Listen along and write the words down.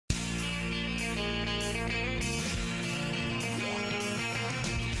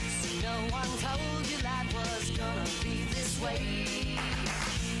one told you life was gonna be this way.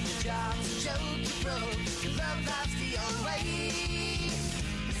 Your job's a joke, you broke, your love life's the old way.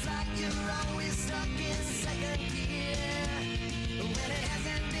 It's like you're always stuck in second gear. When it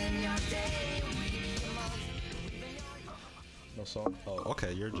hasn't been your day, week, your month, even your... No song? Oh,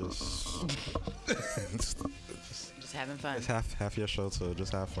 okay. You're just... Just having fun. It's half your show, so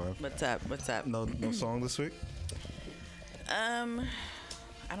just have fun. What's up? What's up? No song this week?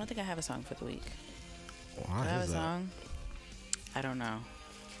 I don't think I have a song for the week. Why Do I have is a that? song? I don't know.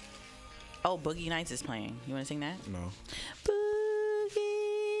 Oh, Boogie Nights is playing. You want to sing that? No.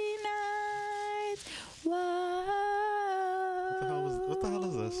 Boogie Nights. Whoa. What the hell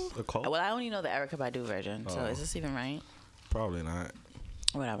is this? A cult? Well, I only know the Erykah Badu version, so is this even right? Probably not.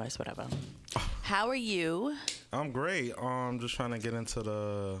 Whatever, it's whatever. How are you? I'm great. Just trying to get into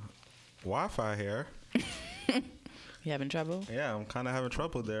the Wi-Fi here. You having trouble? Yeah, I'm kind of having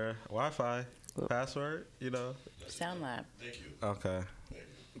trouble there. Wi-Fi password, Sound Lab. Okay.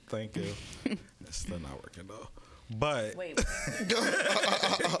 Thank you. It's still not working though. But Wait, it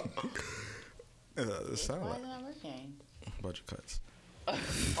why sound is like it not working? budget cuts.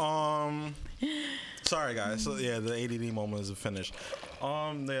 Sorry guys. So yeah, the ADD moment is finished.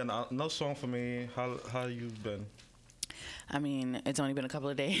 No song for me. How you been? I mean, it's only been a couple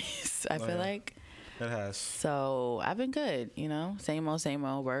of days, I feel like. It has. So I've been good, same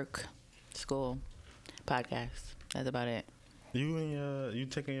old work, school, podcast. That's about it. You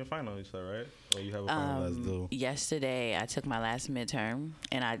taking your final, you said, right? Or you have a final that's due? Yesterday, I took my last midterm,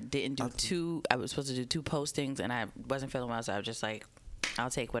 and I didn't do I was supposed to do 2 postings, and I wasn't feeling well, so I was just like, I'll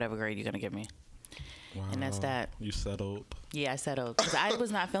take whatever grade you're going to give me. Wow. And that's that. You settled. Yeah, I settled. Because I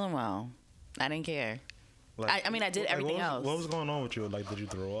was not feeling well. I didn't care. I mean, I did everything else. What was going on with you? Like, did you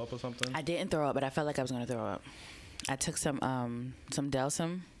throw up or something? I didn't throw up, but I felt like I was going to throw up. I took some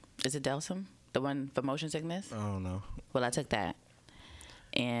Delsum. Is it Delsum? The one for motion sickness? I don't know. Well, I took that.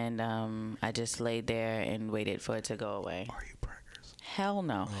 And I just laid there and waited for it to go away. Are you preggers? Hell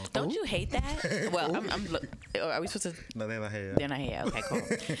no. Don't you hate that? Well, are we supposed to? No, they're not here. They're not here. Okay, cool.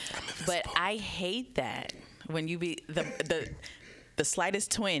 But I hate that when you be the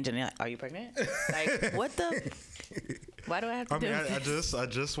slightest twinge and you're like, are you pregnant? Like, what the? Why do I have to do it? I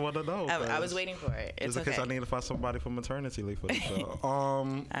just want to know. I was waiting for it. It's in okay. case I need to find somebody for maternity leave for the show.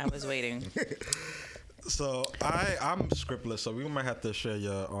 I was waiting. So I'm scriptless, so we might have to share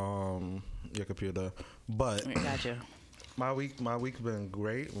your computer. But Gotcha. my week's been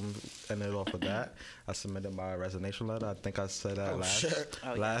great. Ended it off with that. I submitted my resignation letter. I think I said that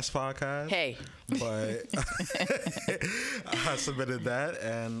last podcast. Hey. But I submitted that,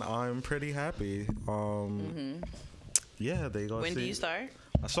 and I'm pretty happy. Yeah, they go. When do you start?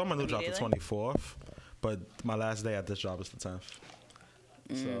 I saw my new job the 24th, but my last day at this job is the 10th.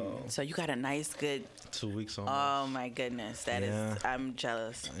 So you got a nice, good 2 weeks on. Oh my goodness, that is. I'm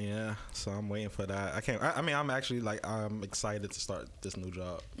jealous. Yeah, so I'm waiting for that. I can't. I mean, I'm actually I'm excited to start this new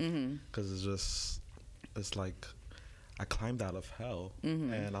job because it's like I climbed out of hell,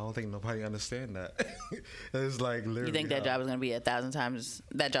 and I don't think nobody understand that. It's like literally. You think that job is gonna be 1,000 times?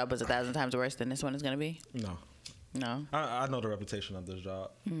 That job was 1,000 times worse than this one is gonna be? No. No. I know the reputation of this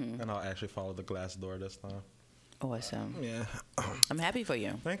job, and I'll actually follow the glass door this time. Awesome. Yeah. I'm happy for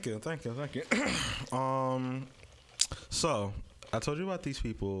you. Thank you. So I told you about these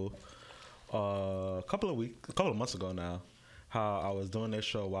people a couple of months ago now. How I was doing their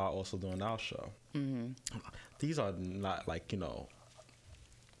show while also doing our show. These are not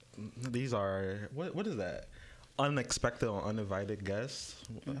these are what is that? Unexpected or uninvited guests.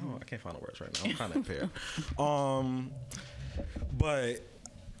 I can't find the words right now. I'm kind of impaired. But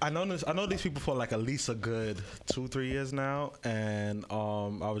I know these people for like at least a good 2-3 years now, and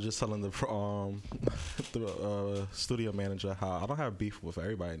I was just telling the studio manager how I don't have beef with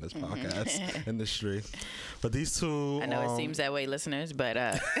everybody in this podcast industry, but these two. I know it seems that way, listeners,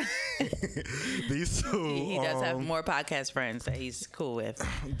 but these two. He does have more podcast friends that he's cool with.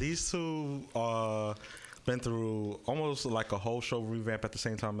 These two been through almost like a whole show revamp at the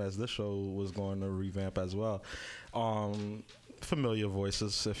same time as this show was going to revamp as well. Familiar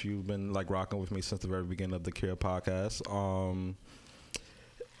voices if you've been like rocking with me since the very beginning of the Cure podcast.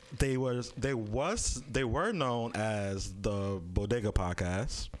 They were known as the Bodega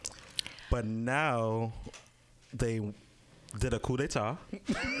Podcast, but now they did a coup d'etat,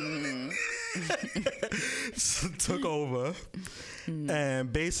 took over,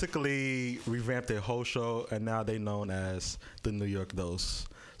 and basically revamped their whole show, and now they're known as the New York Dose.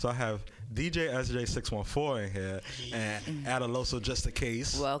 So I have DJ SJ614 in here, and Adaloso just in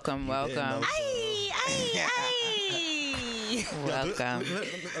case. Welcome. Hey. Welcome.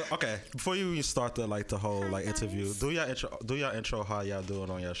 Okay, before you even start the whole interview, do your intro how y'all doing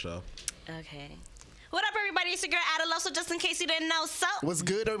on your show. Okay. What up, everybody? It's your girl Adaloso, just in case you didn't know. So, What's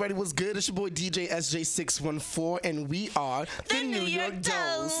good, everybody? What's good? It's your boy DJ SJ614, and we are the New York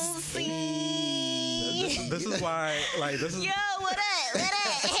Dose. This is why, this is. Yo, what up? What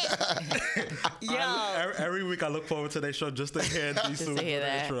up? Yo. Every week I look forward to their show just to hear these Just two to hear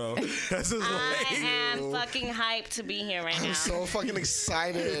that. intro. This is I like, am fucking hyped to be here right now. I'm so fucking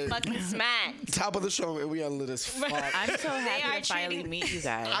excited. Fucking smacked. Top of the show, and we are lit as fuck. I'm so are happy to finally treating- meet you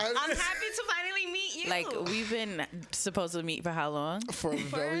guys. I'm happy to finally meet you. Like, we've been supposed to meet for how long? For a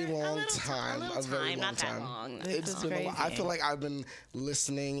very long a time. little very time, long not that time. long. It's is been a while. I crazy. feel like I've been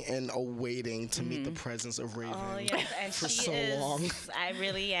listening and awaiting to meet the presence of Raven. Oh, yes, and For she so is. long. I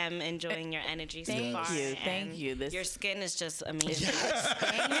really am enjoying your energy so Thank far. you, thank and you. Your skin is just amazing.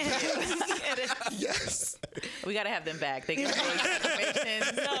 Yes. We gotta have them back. They give us all these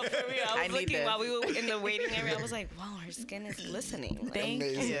information. No, for real. I I was need looking this. while we were in the waiting area. I was like, wow, her skin is glistening. Like, Thank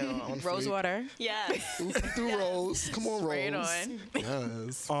Amazing. you. On Rose fleek. water. yes. Through Rose. Come on, Spray it Rose.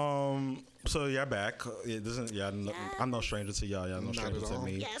 on. Yes. so y'all back. I'm no stranger to y'all. Y'all no Not stranger at to all.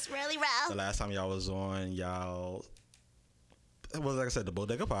 me. Yes, really The well. last time y'all was on, y'all, it was like I said, the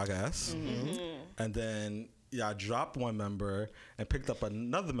Bodega podcast, and then y'all dropped one member and picked up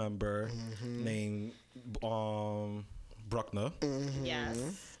another member named Bruckner. Yes.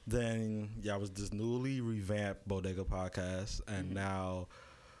 Then y'all was this newly revamped Bodega podcast, and now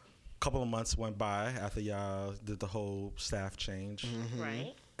a couple of months went by after y'all did the whole staff change,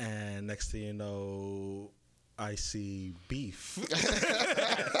 Right. and next thing you know, I see beef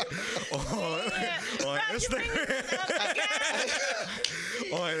on Instagram.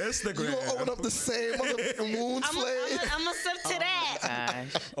 On You Instagram. gonna open up the same motherfucking wounds flame? I'm a sip to that.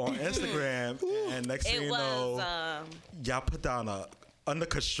 Gosh. On Instagram, and next thing It you was, know, y'all put down a under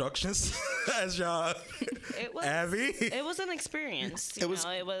construction as y'all it was, Abby. it was an experience. It was-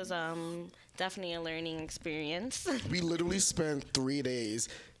 It was definitely a learning experience. We literally spent 3 days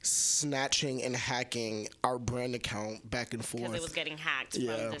snatching and hacking our brand account back and forth Because it was getting hacked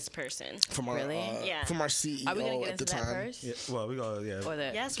Yeah. from this person. from our Really? Yeah. from our CEO Are we gonna get at the into that time. first? Yeah, well, we go. Yeah. Or the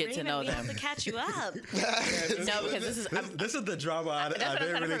Yes, get to Raven, know we them? have to catch you up. No, because this is. This is the drama I That's what I'm didn't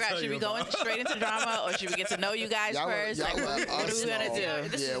trying to really figure out. tell Should you we go about. straight into drama, or should we get to know you guys first? Like, what are we gonna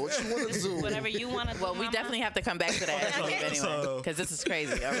do? Yeah, what you want to do? Whatever you want to do. Well, we mama. definitely have to come back to that Okay. anyway, So- because this is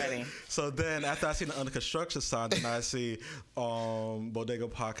crazy already. So then, after I see the under construction sign, then I see Bodega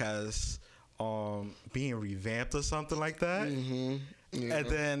podcast being revamped or something like that. Yeah. And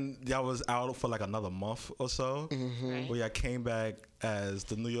then y'all was out for like another month or so. Right. Where y'all came back as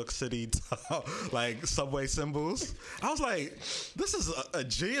the New York City like subway symbols. I was like, this is a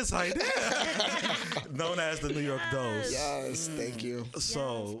genius idea. Known as the New York Dose. Yes, thank you.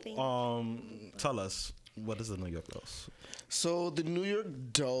 So, Yes, tell us, what is the New York Dose? So the New York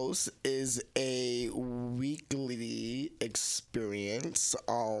Dose is a weekly experience.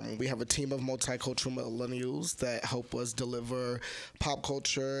 We have a team of multicultural millennials that help us deliver pop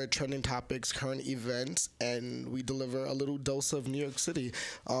culture, trending topics, current events, and we deliver a little dose of New York City.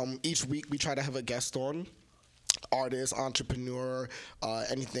 Each week we try to have a guest on. Artist, entrepreneur,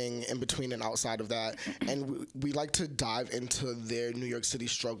 anything in between and outside of that. And we like to dive into their New York City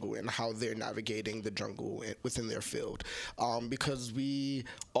struggle and how they're navigating the jungle within their field. Because we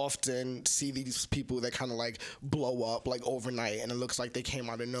often see these people that kind of like blow up like overnight and it looks like they came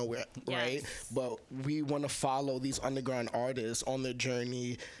out of nowhere, right? Yes. But we want to follow these underground artists on their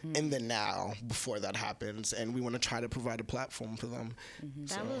journey in the now before that happens. And we want to try to provide a platform for them.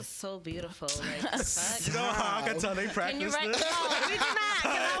 That was so beautiful. Like, fuck. You know how I can tell they practiced Can you write? No, this? we did not.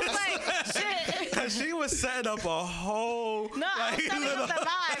 'Cause I was like, shit. Cause she was setting up a whole No, I was setting up the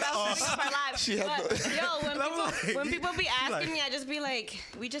live. I was setting up our live. She had But, the- yo, when people be asking like- me, I just be like,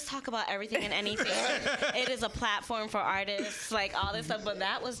 we just talk about everything and anything. It is a platform for artists, like all this stuff. But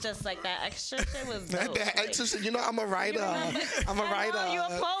that was just like that extra shit was dope. That Like, extra shit, you know, I'm a writer. I'm a I know, writer. you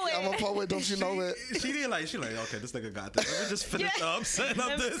a poet. I'm a poet. Don't you know it? She didn't like. She like, okay, this nigga got this. Let me just finish Yeah. up setting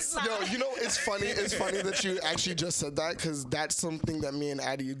up this. Like- Yo, you know, it's funny. It's funny that you actually just said that because that's something that me and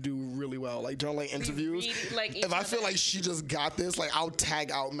Addie do really well. Like during like interviews, read, like, each if I feel other. like she just got this, like I'll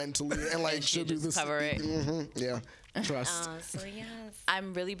tag out mentally and like she'll do just this. cover it. Yeah, trust. so yes.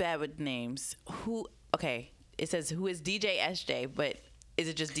 I'm really bad with names. Who? Okay, it says who is DJ SJ, but is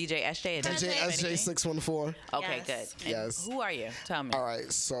it just DJ SJ? It doesn't DJ have anything? SJ614. Okay, Yes. good. And Yes. Who are you? Tell me. All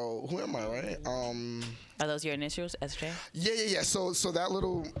right, so who am I? Right? Are those your initials, SJ? Yeah. So that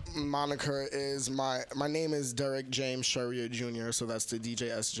little moniker is my name is Derek James Sherrier Jr. So that's the DJ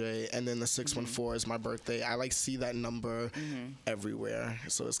SJ, and then the 614 is my birthday. I like see that number everywhere,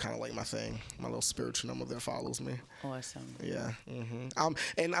 so it's kind of like my thing, my little spiritual number that follows me. Awesome. Yeah.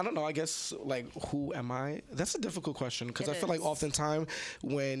 And I don't know. I guess like who am I? That's a difficult question because I feel like oftentimes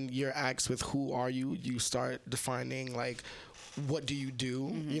when you're asked with who are you, you start defining like what do you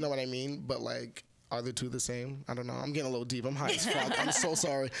do. You know what I mean? But like. Are the two the same? I don't know. I'm getting a little deep. I'm high as fuck. I'm so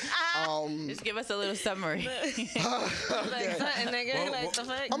sorry. Just give us a little summary. I'm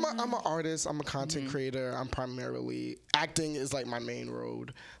an artist. I'm a content creator. I'm primarily acting is like my main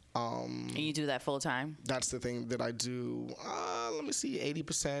road. And you do that full time? That's the thing that I do. Let me see,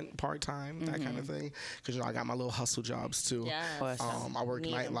 80% part time, that kind of thing. Because I got my little hustle jobs too. Yes. Awesome. I work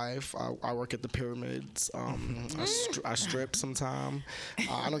nightlife. I work at the Pyramids. I strip sometime.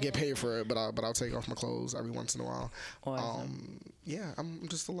 I don't get paid for it, but I'll take off my clothes every once in a while. Awesome. Yeah, I'm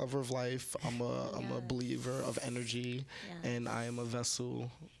just a lover of life. I'm a believer of energy, and I am a vessel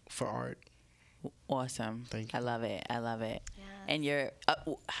for art. Awesome. Thank you. I love it. Yes. And you're,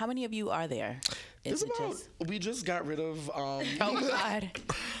 how many of you are there? It's we just got rid of oh God.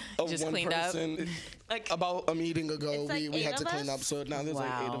 Just one cleaned up? person. Like, About a meeting ago, It's like we had eight to of clean us? up. So now there's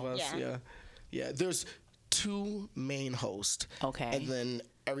like 8 of Wow. us. Yeah. Yeah. There's 2 main hosts. Okay. And then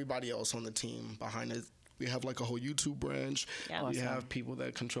everybody else on the team behind it. We have like a whole YouTube branch. Yeah. We Awesome. have people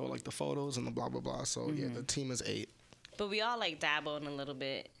that control like the photos and the blah blah blah. So yeah, the team is 8. but we all like dabble in a little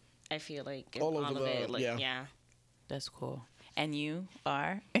bit. I feel like in All all over of it. the- Like, yeah. That's cool. And you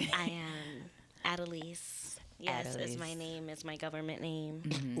are? I am Adelise. Yes, Adelise. is my name. Is my government name.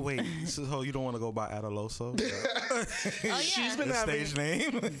 Wait, so you don't want to go by Adeloso? Oh yeah. She's been The having stage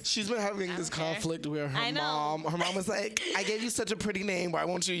name? She's been having this care. conflict where her I know. mom. Her mom was like, "I gave you such a pretty name. Why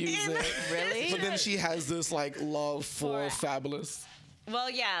won't you use it?" Really? But then she has this like love for For- Fabulous.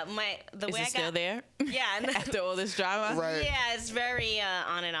 Well, yeah. The Is way it I still got there? Yeah. After all this drama? Right. Yeah, it's very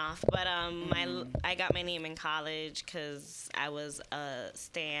on and off. But I got my name in college because I was a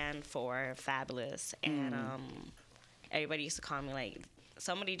stan for Fabulous, and everybody used to call me like.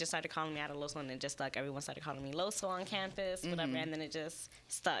 Somebody just started calling me Adeloso, and then just like everyone started calling me Loso on campus, whatever, and then it just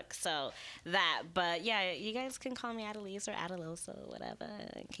stuck. So that, but yeah, you guys can call me Adelise or Adeloso, whatever,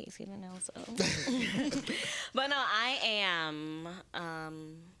 in case you didn't know. So, but no, I am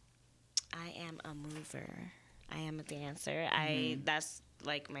a mover. I am a dancer. That's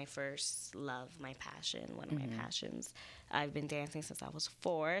like my first love, my passion, one of my passions. I've been dancing since I was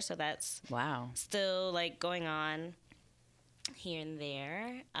 4, so that's Wow. still like going on here and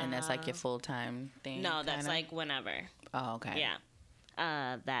there. And that's like your full-time thing? No, that's kinda? like whenever. Oh, okay. Yeah.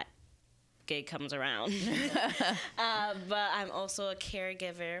 That gig comes around. But I'm also a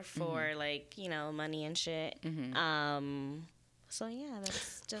caregiver for like, money and shit. So yeah,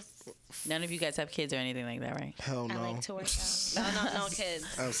 that's just None of you guys have kids or anything like that, right? Hell no. I like to work out. No kids.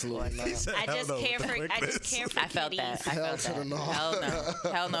 Absolutely not. I just care for I felt that. I Hell felt to the that. no. Hell no.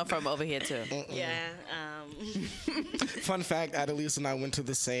 Hell no from over here, too. Yeah. Fun fact: Adelise and I went to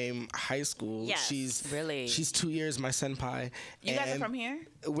the same high school. Yes. Really? She's 2 years my senpai. You guys are and from here?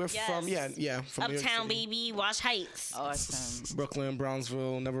 We're Yes. from from New York Uptown, City. baby. Wash Heights. Awesome. Brooklyn,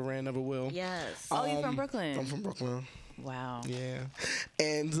 Brownsville. Never ran, never will. Yes. Oh, you're from Brooklyn? I'm from Brooklyn. Wow. Yeah,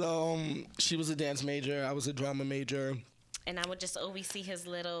 and she was a dance major. I was a drama major. And I would just always see his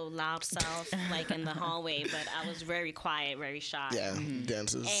little loud self like in the hallway, but I was very quiet, very shy. Yeah,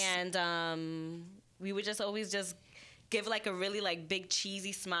 dances. And we would just always just give like a really like big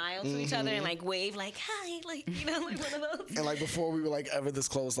cheesy smile to each other and like wave like hi, like like one of those. And like before we were like ever this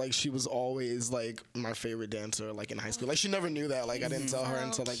close, like she was always like my favorite dancer, like in high school. Like she never knew that. Like I didn't tell her So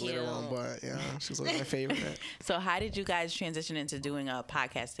until like later on, cute. but yeah, she was like my favorite. So how did you guys transition into doing a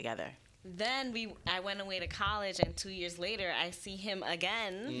podcast together? Then I went away to college, and 2 years later, I see him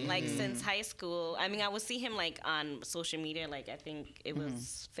again, like since high school. I mean, I would see him like on social media, like I think it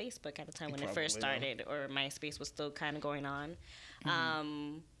was Facebook at the time when it first Probably, started, or MySpace was still kind of going on.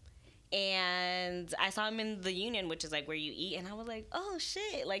 And I saw him in the Union, which is like where you eat, and I was like, "Oh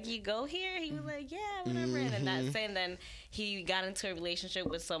shit! Like you go here?" He was like, "Yeah, whatever." And that's it. And then he got into a relationship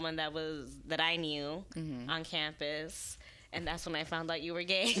with someone that I knew on campus. And that's when I found out you were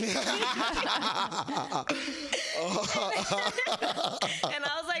gay. And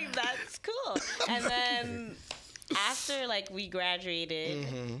I was like, that's cool. And then after like we graduated,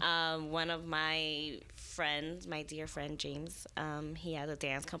 one of my friends, my dear friend James, he has a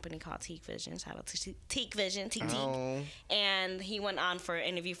dance company called Teak Vision. Shout out to Teak Vision, Teak Teak. Oh. And he went on for an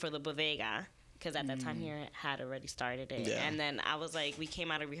interview for the Bodega. because at that time he had already started it. Yeah. And then I was like, we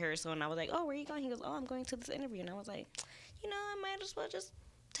came out of rehearsal, and I was like, oh, where are you going? He goes, oh, I'm going to this interview. And I was like, I might as well just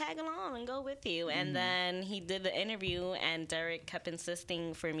tag along and go with you. And then he did the interview, and Derek kept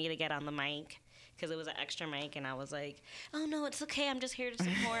insisting for me to get on the mic because it was an extra mic, and I was like, oh, no, it's okay. I'm just here to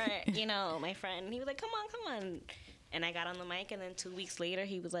support, my friend. And he was like, come on. And I got on the mic, and then 2 weeks later,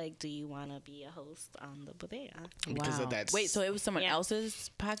 he was like, do you want to be a host on the Bodega? Because Wow. of that. Wait, so it was someone Yeah.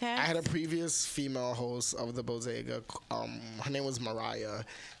 else's podcast? I had a previous female host of the Bodega. Her name was Mariah.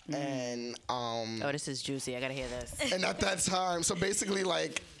 And Oh, this is juicy. I gotta hear this. and at that time, so basically,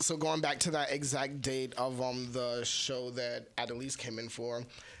 so going back to that exact date of the show that Adelise came in for,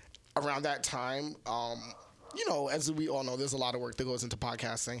 around that time, as we all know, there's a lot of work that goes into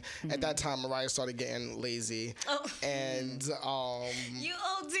podcasting. At that time, Mariah started getting lazy, and You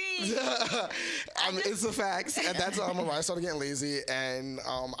OD! it's the facts. At that time, Mariah started getting lazy, and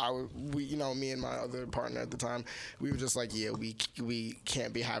me and my other partner at the time, we were just like, yeah, we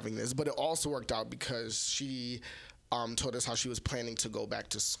can't be having this. But it also worked out because she told us how she was planning to go back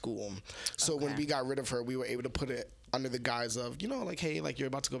to school. So when we got rid of her, we were able to put it under the guise of, hey, you're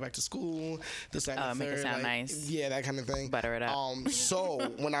about to go back to school, this, that, and the make it third, sound nice. Yeah, that kind of thing. Butter it up. So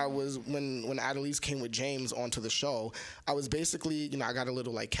when Adelise came with James onto the show, I was basically, I got a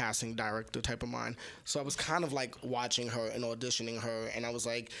little casting director type of mind. So I was kind of watching her and auditioning her, and I was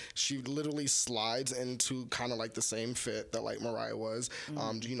like, she literally slides into kind of the same fit that Mariah was,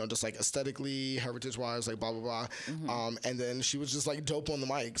 just aesthetically, heritage wise, blah blah blah. And then she was just dope on the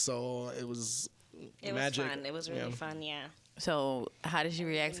mic. So it was. It magic. was fun. It was really fun, yeah. So how did she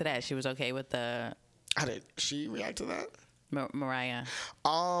react to that? She was okay with the How did she react to that? Mariah?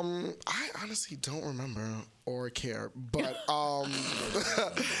 I honestly don't remember or care, but I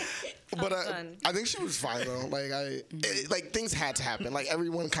think she was fine though. Things had to happen.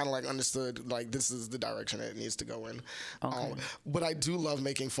 Everyone kind of understood this is the direction it needs to go in. Okay. But I do love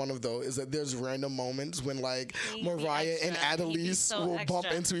making fun of though is that there's random moments when Mariah and extra. He'd be Adelise so will bump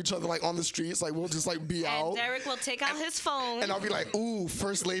extra. into each other on the streets. We'll just be out. And Derek will take out his phone. And I'll be like, ooh,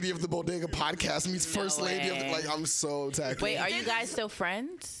 first lady of the Bodega podcast meets first lady of way. I'm so tacky. Wait, are you guys still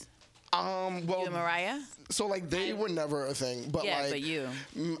friends? well, You and Mariah? so they were never a thing, but Yeah, but you.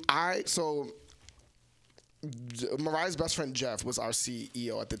 Mariah's best friend Jeff was our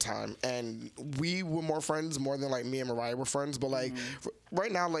CEO at the time, and we were more friends more than me and Mariah were friends. But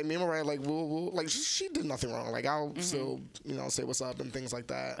right now, me and Mariah, we'll she did nothing wrong. I'll still say what's up and things like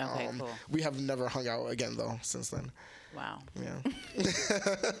that. Okay, cool. We have never hung out again though since then. Wow. Yeah,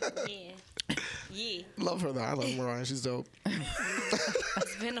 Yeah. love her though. I love Mariah. She's dope.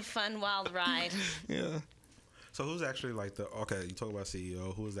 It's been a fun, wild ride. Yeah. So who's actually you talk about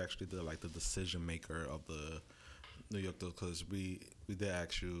CEO, who is actually the decision maker of the New York though? Because we did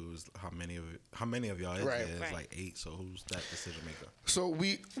ask you how many of y'all is Right. there? It's Right. 8. So who's that decision maker? So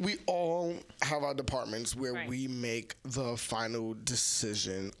we all have our departments where Right. we make the final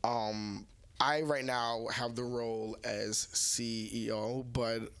decision. I right now have the role as CEO,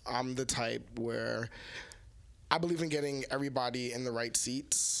 but I'm the type where I believe in getting everybody in the right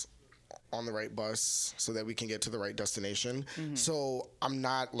seats on the right bus so that we can get to the right destination. So I'm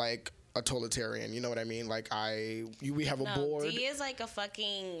not a totalitarian, you know what I mean? We have a No, board. D is a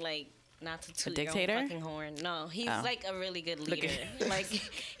fucking not to toot dictator? your own fucking horn. No, he's Oh. a really good leader.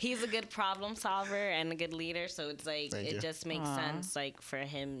 He's a good problem solver and a good leader. So it's Thank you. it just makes sense for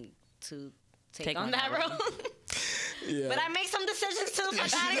him to take on on that that role. role. Yeah. But I make some decisions too.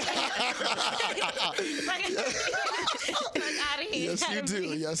 Fuck out of here. Yes, you do.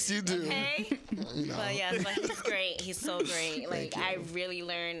 Yes, you do. Okay. You know. But yeah, but he's great. He's so great. I really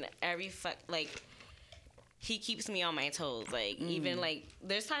learn he keeps me on my toes. Even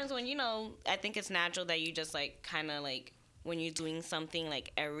there's times when I think it's natural that you just kind of when you're doing something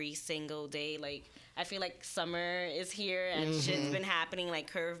every single day. I feel like summer is here and shit's been happening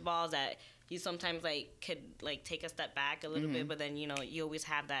curveballs that you sometimes could take a step back a little bit, but then you always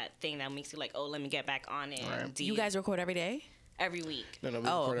have that thing that makes you oh, let me get back on it. Right. And You guys record every day? every week. No, we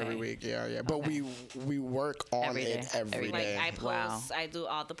Oh, record okay. every week. Yeah. But we work on Every it day. every Every day. I post, Wow. I do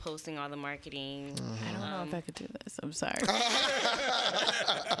all the posting, all the marketing, I don't know if I could do this. I'm sorry. and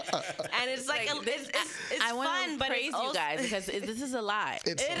it's it's I want fun, to but praise it's also, you guys because this is a lot.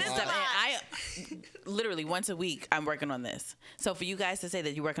 It's a It is lot. a lot. literally once a week I'm working on this. So for you guys to say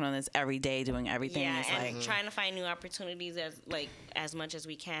that you're working on this every day, doing everything, Yeah, is and like trying to find new opportunities as much as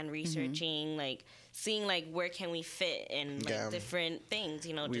we can, researching, like seeing like where can we fit in like Yeah. different things,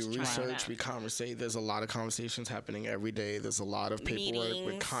 you know, We just trying it research, out. we conversate. There's a lot of conversations happening every day. There's a lot of paperwork. We're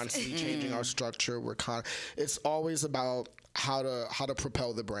Meetings. constantly changing our structure. It's always about how to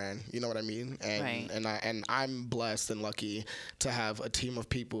propel the brand. You know what I mean? And Right. I'm blessed and lucky to have a team of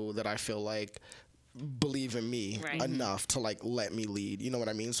people that I feel like believe in me Right. enough to like let me lead. You know what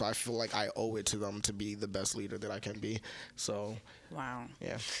I mean? So I feel like I owe it to them to be the best leader that I can be. So wow.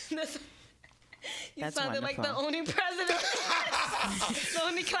 yeah. You That's sounded like the wonderful. only president, the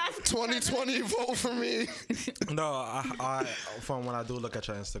only class. 2020 vote for me. No, I from when I do look at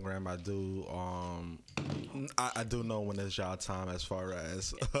your Instagram, I do I do know when it's y'all time as far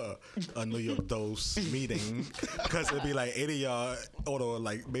as a New York Dose meeting, because it'd be like 80 y'all or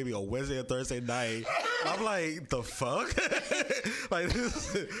like maybe a Wednesday or Thursday night. I'm like, the fuck, like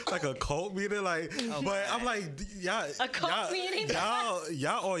this is like a cult meeting, like. But I'm like, y'all, A cult meeting?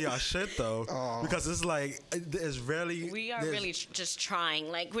 y'all all y'all shit though, because it's like it's rarely. We are there's- really just trying.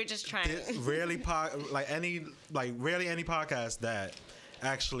 Like we're just trying. it rarely rarely any podcast that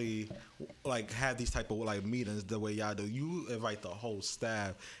actually like have these type of like meetings the way y'all do. You invite the whole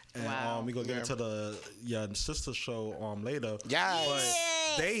staff, and Wow. we gonna get into your sister show later. Yes.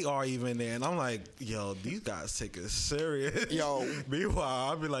 But they are even there, and I'm like, yo, these guys take it serious. Yo. Meanwhile,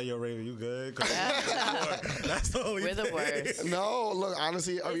 I'll be like, yo, Raven, you good? 'Cause that's the only We're the thing. worst. No, look,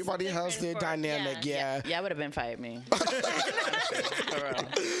 honestly, everybody has their different dynamic. Yeah. Yeah, I would have been fired me.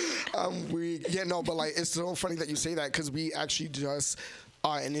 But like, it's so funny that you say that because we actually just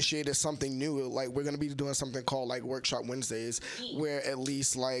initiated something new. Like, we're gonna be doing something called like Workshop Wednesdays, where at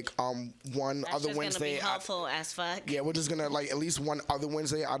least like one That's other just Wednesday. gonna be helpful as fuck. Yeah, we're just gonna like at least one other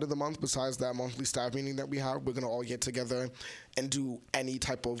Wednesday out of the month, besides that monthly staff meeting that we have. We're gonna all get together and do any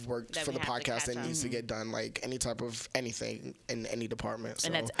type of work That for we the have to podcast that catch needs to up. get done, like any type of anything in any department. So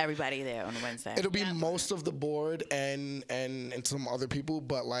And that's everybody there on Wednesday. it'll be most of the board and some other people,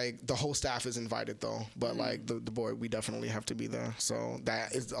 but like the whole staff is invited though. But like the board, we definitely have to be there. So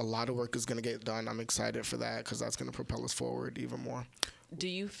that is a lot of work is gonna get done. I'm excited for that because that's gonna propel us forward even more. Do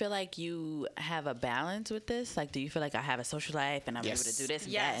you feel like you have a balance with this? Like, do you feel like I have a social life and I'm able to do this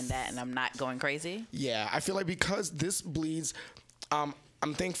and that and that, and I'm not going crazy? Yeah, I feel like because this bleeds, I'm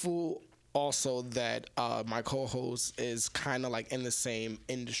thankful also that my co-host is kind of like in the same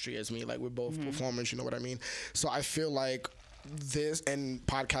industry as me. Like we're both performers, you know what I mean? So I feel like this and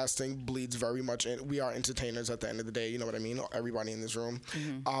podcasting bleeds very much in. We are entertainers at the end of the day, you know what I mean? Everybody in this room.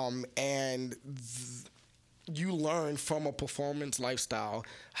 You learn from a performance lifestyle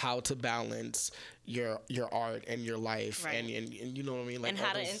how to balance your art and your life, Right. and you know what I mean, like And how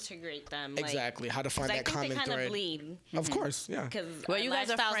all to those- integrate them. exactly how to find 'cause that I think common they kind thread. of bleed. Of course, yeah. Because Well, you guys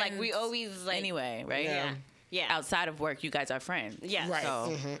are lifestyles, friends like we always like Anyway, right? Yeah. Yeah. Outside of work, you guys are friends. Yeah. Right.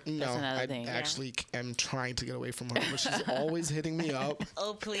 So No, that's another I thing. actually am trying to get away from her, but she's always hitting me up.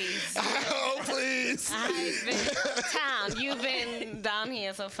 Oh please. Oh, please. I've been town. You've been down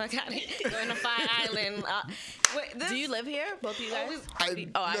here, so fuck out of here. Going to Fire Island. Do you live here, both of you guys? I-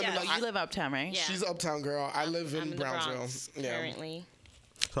 Oh, I no, didn't no, know. I- You live uptown, right? Yeah. She's uptown girl. I live I'm in in the Brownsville. Bronx Yeah. currently.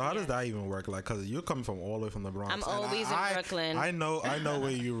 So how does that even work? Like, cause you're coming from all the way from the Bronx. I'm and always in Brooklyn. I know where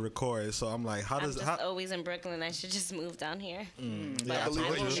you record. So I'm like, how I'm does just always in Brooklyn. I should just move down here. yeah, I believe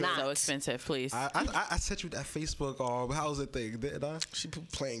will it. not. So expensive, please. I sent you that Facebook how's it thing, didn't I? She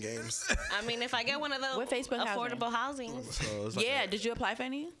playing games. I mean, if I get one of those What Facebook affordable housing, So it's like Yeah, did you apply for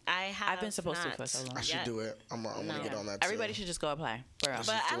any? I have. I've been supposed to not for so long. I should yet. do it. I'm gonna No. get on that. Too. Everybody should just go apply. For real.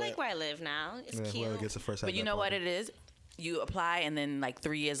 But I do like it. where I live now. It's yeah, cute. whoever gets the first. But you know what it is? You apply, and then like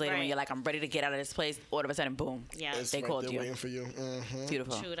 3 years later, when Right. you're like, I'm ready to get out of this place, all of a sudden, boom. Yeah. It's They right called there you. waiting for you. Mhm.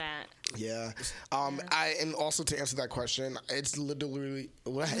 Beautiful. True that. Yeah. And also to answer that question, it's literally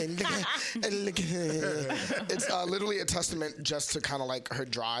it's literally a testament just to kind of like her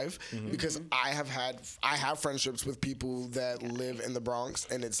drive, because I have friendships with people that live in the Bronx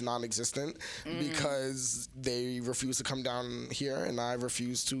and it's non-existent because they refuse to come down here and I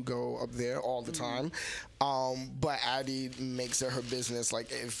refuse to go up there all the time. But Addie makes it her business. Like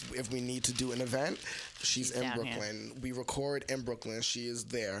if we need to do an event, she's in down here. Brooklyn. We record in Brooklyn. She is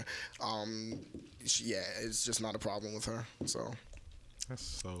there. It's just not a problem with her. So That's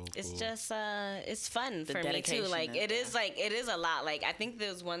so cool. It's just it's fun The for me too. dedication Like is it is a lot. Like I think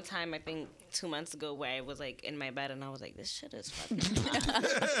there was one time 2 months ago where I was like in my bed and I was like, this shit is fucking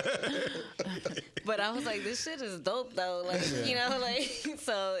but I was like, this shit is dope though. Like you know, like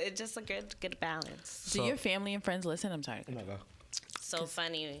so it's just a good balance. Do your family and friends listen? I'm sorry. No, go. so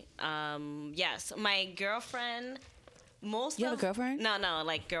funny. Yes, my girlfriend. You have a girlfriend? No,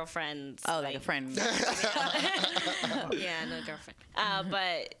 like girlfriends. Oh, like a friend. Yeah, no girlfriend.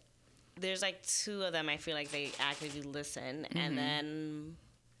 But there's like two of them. I feel like they actively listen, and then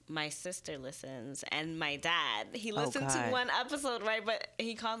my sister listens, and my dad. He listened to God. one episode, right? But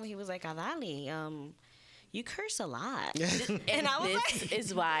he called me. He was like, "Adali, you curse a lot," and I was This like.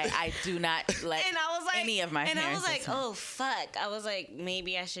 is why I do not let And I was like, any of my and parents I was like, listen. oh fuck! I was like,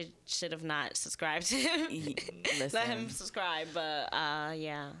 maybe I should have not subscribed to him. Let him Listen, subscribe, but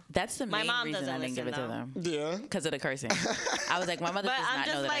yeah. that's the My main mom reason I doesn't didn't give it to listen, them. Yeah. Because of the cursing. I was like, my mother But does I'm not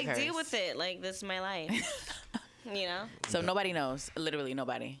know just that like, I curse. deal with it. Like, this is my life. You know? So nobody knows. Literally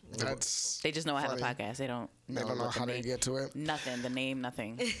nobody. That's. They just know I have a Funny. podcast. They don't know. They don't know what the how to name- get to it. Nothing. The name,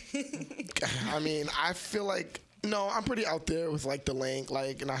 nothing. I mean, I feel like. No, I'm pretty out there with like the link,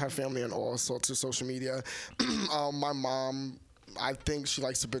 like, and I have family on all sorts of social media. My mom, I think she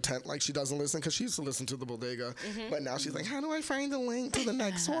likes to pretend like she doesn't listen because she used to listen to the bodega, but now she's like, how do I find the link to the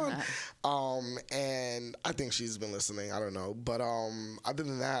next one? And I think she's been listening. I don't know, but other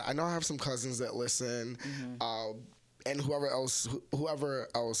than that, I know I have some cousins that listen. And whoever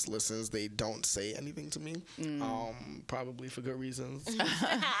else listens, they don't say anything to me. Probably for good reasons.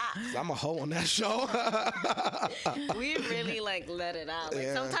 'Cause I'm a hoe on that show. We really, like, let it out. Like,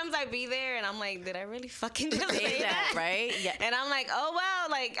 Yeah. sometimes I be there and I'm like, did I really fucking just Say say that, that? right? Yeah. And I'm like, oh, well,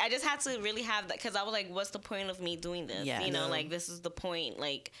 like, I just had to really have that. Because I was like, what's the point of me doing this? Yeah. You know, Yeah. like, this is the point,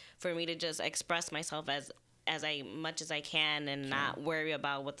 like, for me to just express myself as much as I can and not worry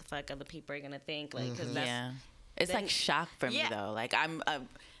about what the fuck other people are going to think. Like, because that's... Yeah. It's then- like shock for me Yeah. though. Like I'm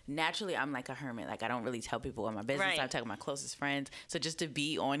naturally I'm like a hermit. Like I don't really tell people what my business. Right. I tell my closest friends. So just to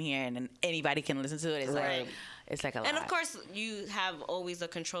be on here and then anybody can listen to it, it's Right. like it's like a lot. And of course, you have always the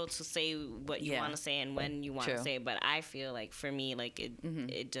control to say what you Yeah. want to say and when you want to True. say. But I feel like for me, like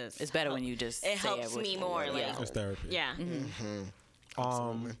it just it's better when you just it say helps with- me more. yeah. Like It's therapy. yeah,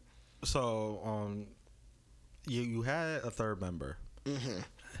 You had a third member.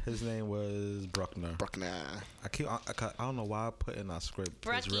 His name was Bruckner. Bruckner. I don't know why I put in our script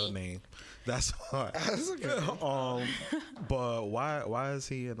his Brucky. real name. That's hard. That's okay. But why is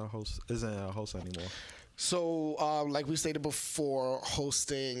he isn't a host anymore? So, like we stated before,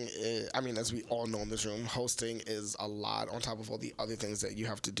 hosting, as we all know in this room, hosting is a lot on top of all the other things that you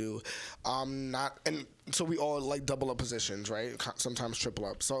have to do. So we all like double up positions, right? Sometimes triple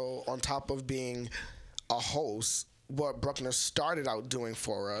up. So on top of being a host, what Bruckner started out doing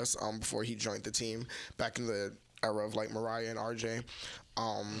for us before he joined the team back in the era of like Mariah and RJ,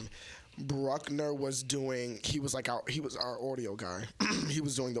 Bruckner was our audio guy. He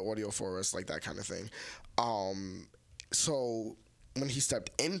was doing the audio for us, like that kind of thing. So when he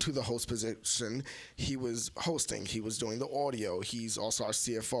stepped into the host position, he was hosting. He was doing the audio. He's also our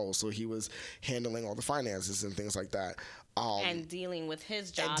CFO, so he was handling all the finances and things like that. and dealing with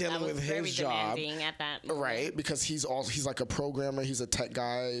his job. dealing that was with very his job. demanding at that moment. Right, because he's like a programmer. He's a tech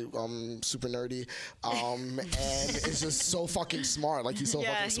guy, super nerdy, and it's just so fucking smart. Like he's so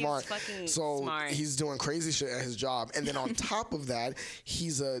Yeah, fucking he's smart. fucking so smart. he's doing crazy shit at his job, and then on top of that,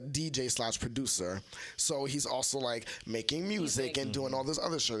 he's a DJ/producer. So he's also like making music and doing all this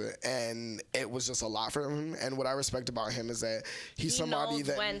other shit, and it was just a lot for him. And what I respect about him is that he's He somebody knows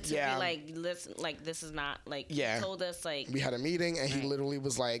that when to be like, listen, like this is not like. Yeah. He told us like. we had a meeting and he literally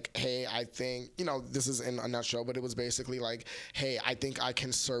was like, hey, I think, this is in a nutshell, but it was basically like, hey, I think I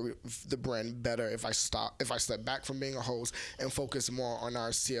can serve the brand better if I step back from being a host and focus more on our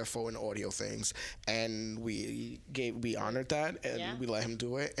CFO and audio things. And we honored that and we let him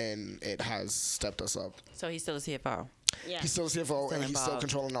do it, and it has stepped us up. So he's still a CFO. Yeah. He's still a CFO and he's still involved.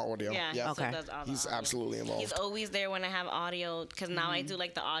 controlling our audio. Yeah. Yep. Okay. So does all the He's audio. absolutely involved. He's always there when I have audio because now I do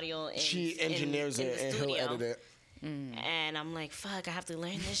like the audio. She engineers in it the and he'll studio. edit it. And I'm like, fuck, I have to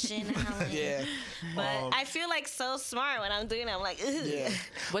learn this shit now. Like, Yeah. But I feel like so smart when I'm doing it. I'm like, ugh. Yeah.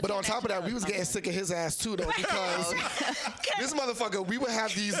 What's But your on top of that, next we was show? getting sick of his ass too, though, because this motherfucker, we would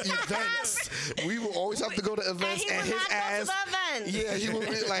have these events. We would always have to go to And events, he and would his not go ass. to the event. Yeah, he would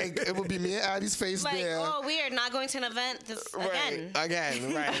be like, it would be me and Addie's face Like, there. oh, we are not going to an event this again.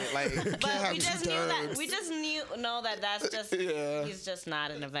 Again, right. Like, you can't But have we two just knew that. thirds. We just know that that's just. Yeah. He's just not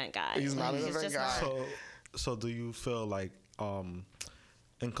an event guy. He's not an He's event just guy. not. So do you feel like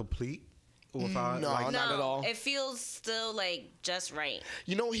incomplete without No, like, not at all. It feels still like just right.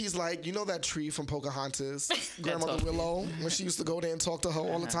 He's like, that tree from Pocahontas, Grandmother totally. Willow, when she used to go there and talk to her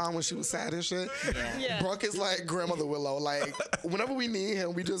all the time when she was sad and shit. Yeah. Brooke is like Grandmother Willow. Like, whenever we need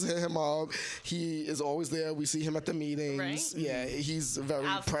him, we just hit him up. He is always there. We see him at the meetings. Right. Yeah, he's very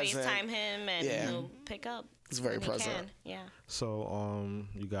I'll present. FaceTime him and Yeah. he'll pick up. It's very when he present. can. Yeah. So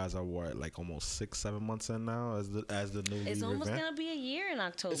you guys are what, like almost 6-7 months in now as the new It's almost revamp? gonna be a year in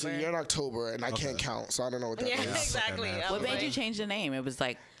October. It's a year in October, and I can't count, so I don't know what that is. Yeah, exactly. Okay, I What was made you like, change the name? It was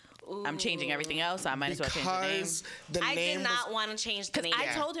like, I'm changing everything else. I might as well change the name. Because the I name did not want to change the Because name.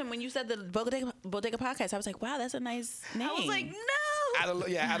 I told him when you said the Bodega Podcast, I was like, wow, that's a nice name. I was like, no.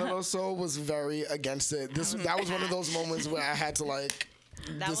 Adaloso was very against it. That was one of those moments where I had to like.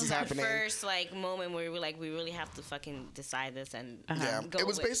 That this was is our happening. first like moment where we were like, we really have to fucking decide this and Yeah, go it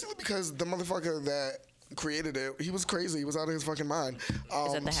was with. basically because the motherfucker that created it, he was crazy. He was out of his fucking mind.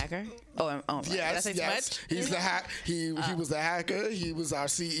 Is that the hacker? Oh, did I Yes, say too yes. much? He's the hack. He was the hacker. He was our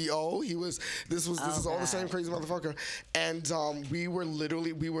CEO. This is all the same God. crazy motherfucker. And we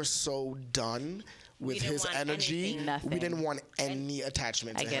were so done with didn't his want energy. anything. Nothing. We didn't want any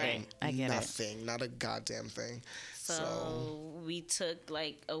attachment to I get him. it. I get it. Nothing. Not a goddamn thing. So we took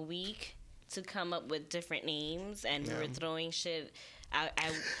like a week to come up with different names, and we were throwing shit.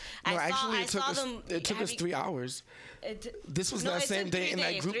 I saw them. it took us 3 hours. This was that it same took day 3 in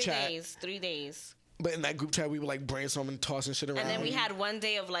that days, group chat. 3 days. But in that group chat, we were like brainstorming, tossing shit around. And then we had one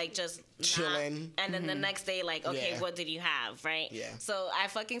day of like just Chilling. and then the next day, like, okay, Yeah. what did you have, right? Yeah. So I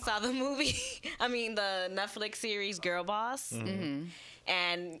fucking saw the movie. I mean, the Netflix series Girl Boss.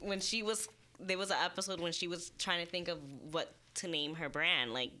 And when there was an episode when she was trying to think of what to name her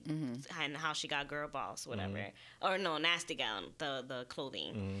brand, like, and how she got Girl Boss, whatever, or no, Nasty Gown, the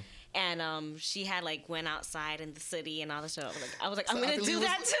clothing. And she had like went outside in the city and all this stuff. I was like, I'm gonna do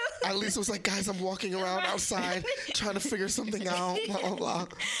that too. At least it was like, guys, I'm walking around outside trying to figure something out. Blah, blah, blah.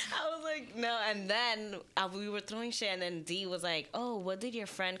 I was like, no. And then we were throwing shit, and then Dee was like, oh, what did your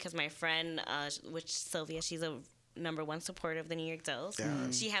friend, because my friend, which Sylvia, she's a #1 supporter of the New York Dolls.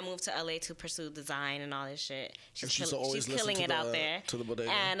 Yeah. She had moved to LA to pursue design and all this shit. And she's always she's killing listened it to out the- there. to the bodega.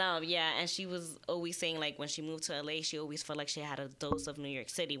 And and she was always saying like when she moved to LA, she always felt like she had a dose of New York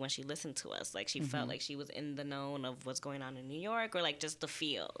City when she listened to us. Like she felt like she was in the known of what's going on in New York, or like just the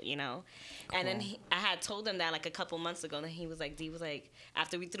feel, you know. And then I had told him that like a couple months ago, and he was like, Dee was like,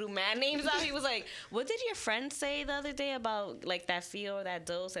 after we threw mad names out, he was like, what did your friend say the other day about like that feel or that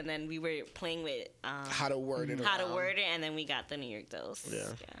dose? And then we were playing with How to word it how to around. word it, and then we got the New York Dose. Yeah.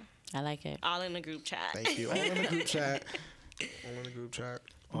 I like it. All in the group chat. Thank you. All in the group chat. All in the group chat.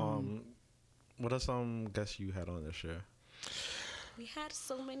 What are some guests you had on this year? We had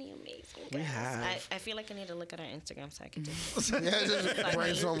so many amazing guests. We have. I feel like I need to look at our Instagram so I can just Yeah, just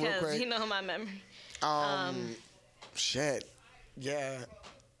brainstorm real because quick. you know my memory. Shit. Yeah.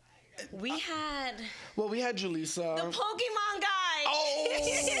 We had Well, we had Julissa. the Pokemon guy.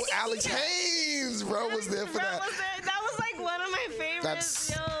 Oh, Alex Haynes, bro, was there for Bro that. was there. That was like one of my favorites.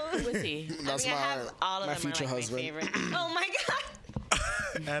 That's- Yo. Who is he? That's I mean, I have all of my them future are like husband. my favorite. Oh my god.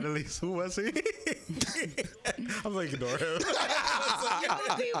 Annalise, who was he? I'm like, ignore him.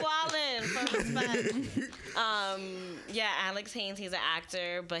 Be wildin' for respect. Yeah, Alex Haynes, he's an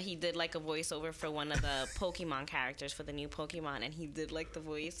actor, but he did like a voiceover for one of the Pokemon characters for the new Pokemon, and he did like the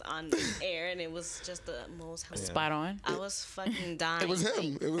voice on air, and it was just the most hilarious. Spot on. I was fucking dying. It was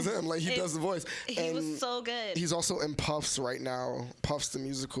him. It was him. Like, he does the voice. He And was so good. he's also in Puffs right now. Puffs the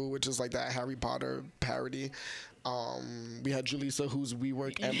musical, which is like that Harry Potter parody. We had Julissa, who's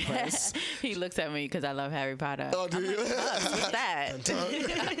WeWork Empress. He looks at me because I love Harry Potter. Oh, do you? What's that?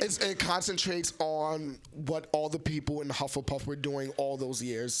 It concentrates on what all the people in Hufflepuff were doing all those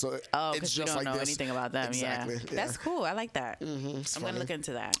years. So Oh, it's because you just don't like know this. anything about them. Exactly. Yeah. That's cool. I like that. I'm going funny. to look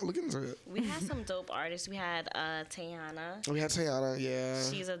into that. Look into it. We had some dope artists. We had Tayana. We had Tayana, yeah.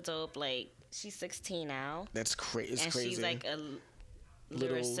 She's a dope, like, she's 16 now. That's crazy. It's And crazy. she's like a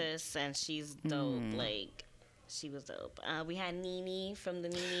Little- lyricist, and she's dope. Like, she was dope. We had Nene from the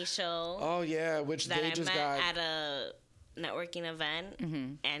Nene show Oh yeah, which that they I just met got. at a networking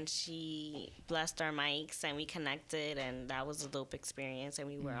event, and she blessed our mics, and we connected, and that was a dope experience. And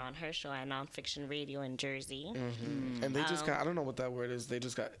we were on her show at Nonfiction Radio in Jersey. And they just got. I don't know what that word is. They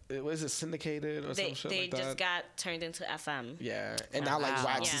just got. Was it syndicated or They some shit they like that? just got turned into FM. Yeah, and now like Wow.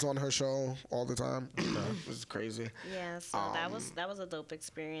 Wax is Yeah. on her show all the time. It's crazy. Yeah, so that was a dope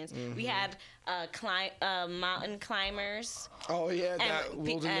experience. Mm-hmm. We had mountain climbers. Oh yeah, that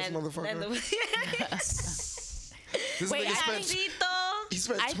wilderness motherfucker. And This Wait, nigga I spent. think- He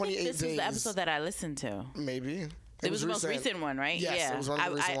spent I think 28 this days. was the episode that I listened to. Maybe. It was the most recent one, right? Yes, yeah. it was one of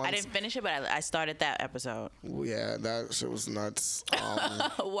the recent I ones. didn't finish it, but I started that episode. Yeah, that shit was nuts.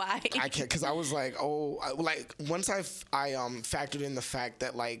 Why? I can't, cause I was like, like once I factored in the fact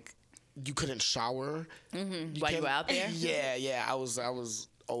that like you couldn't shower While you were can't- out there? Yeah, I was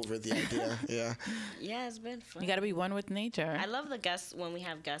over the idea. Yeah. Yeah, it's been fun. You got to be one with nature. I love the guests when we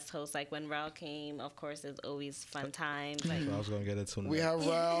have guest hosts. Like when Rel came, of course, it's always fun times. Like, So I was gonna get into We next. have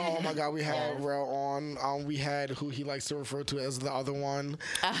Rel. Oh my God, we had Rel on. We had who he likes to refer to as the other one.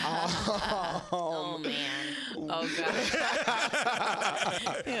 oh man, Oh God.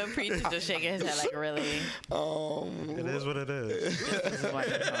 Yeah, Preacher just shaking his head like, really? It is what it is. This is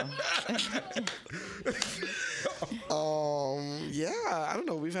wonderful. Yeah, I don't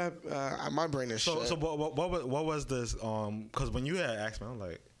know. We've had my brain is So shit. so what was this? Because when you had asked me, I'm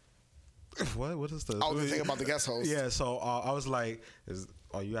like, what is this? Oh, the thing about the guest host. Yeah, so I was like,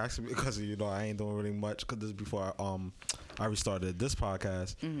 are you asking me because I ain't doing really much because this is before I restarted this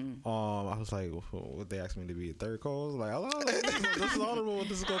podcast. I was like, what they asked me to be a third co-host? Like, hello, this is honorable.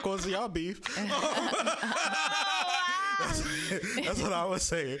 This is gonna cause y'all beef. That's what I was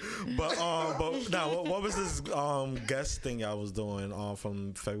saying. But now, what was this guest thing I was doing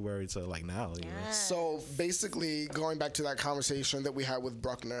from February to like now? You know? So basically, going back to that conversation that we had with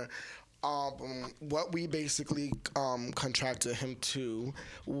Bruckner, what we basically contracted him to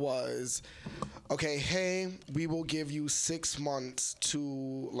was, okay, hey, we will give you 6 months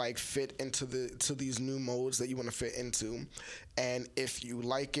to like fit into these new modes that you want to fit into, and if you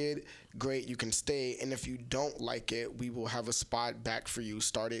like it, great, you can stay, and if you don't like it, we will have a spot back for you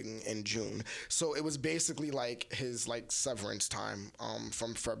starting in June. So it was basically like his like severance time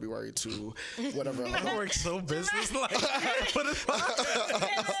from February to whatever. I work so business-like. What is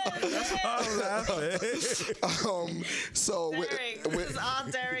that's why I'm laughing. So Derek, this is all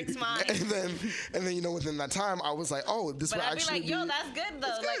Derek's mind. and then within that time I was like, oh, this But will I'd be actually like, yo, that's good though.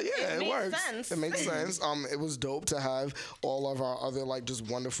 it's Like, good. Yeah, it it makes works. sense. It makes sense. It was dope to have all of our other like just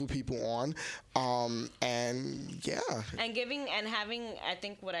wonderful people on. And yeah. And giving and having, I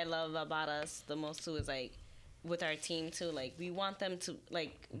think what I love about us the most too is like with our team too, like we want them to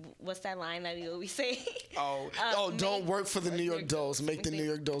like, what's that line that we always say? Don't work for the New York Dolls. Make the New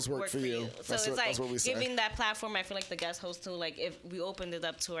York Dolls work for you. So That's it's like that's what we say. giving that platform. I feel like the guest host too. Like if we opened it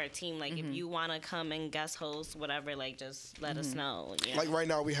up to our team, like if you want to come and guest host, whatever, like just let us know. You know? Like right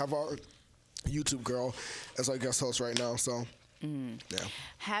now we have our YouTube girl as our guest host right now. So yeah.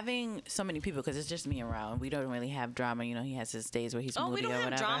 Having so many people, because it's just me and Raul. We don't really have drama. You know, he has his days where he's Oh, moody we don't or have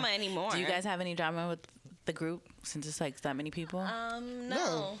whatever. drama anymore. Do you guys have any drama with the group since it's like that many people?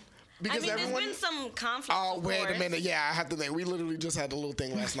 No. Because I mean, everyone. there's been some conflict. Oh, of wait a course. minute. Yeah, I have to think. We literally just had a little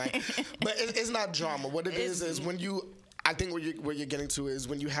thing last night. But it's not drama. What it is when you. I think what you're getting to is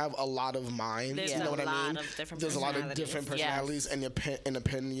when you have a lot of minds. There's you know a what I lot mean? of different There's a lot of personalities. different Yes. personalities and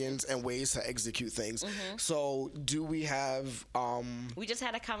opinions and ways to execute things. Mm-hmm. So do we have? We just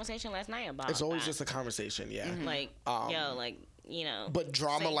had a conversation last night about. It's always that. just a conversation. Yeah. like, like you know. But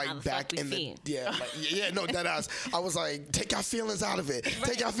drama saying how like the fuck back we in feel. no, that I was like, take your feelings out of it.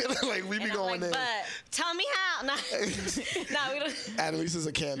 Take your feelings, like we be And I'm going like, in. but tell me how. No, no, we don't. Annalise is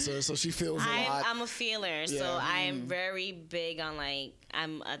a Cancer, so she feels a lot. I'm a feeler, so Yeah. I am very big on like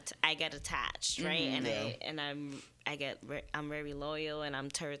I get attached, right? And I'm very loyal and I'm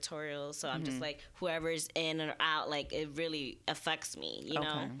territorial, so I'm just like whoever's in or out, like it really affects me, you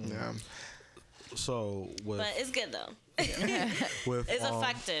know. Yeah. So with But it's good though. with It's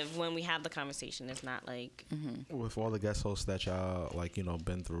effective when we have the conversation. It's not like with all the guest hosts that y'all like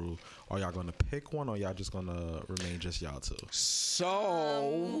been through, are y'all gonna pick one or y'all just gonna remain just y'all two?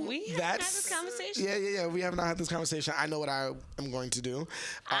 So we haven't had this conversation. Yeah. We have not had this conversation. I know what I am going to do.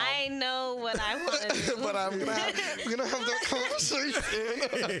 I know what I want to do. But we're gonna have that conversation.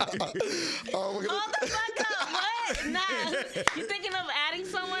 Hold the fuck up! What? Nah. You thinking of adding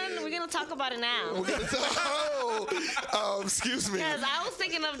someone? We're gonna talk about it now. We're gonna excuse me. Because I was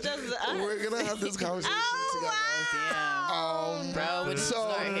thinking of just us. We're gonna have this conversation together. Damn. Bro, we just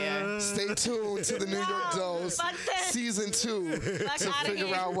start here. Stay tuned to the New York Dolls fuck that. season 2 Fuck to outta figure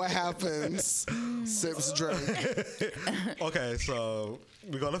here. out what happens. Sips drink. Okay, so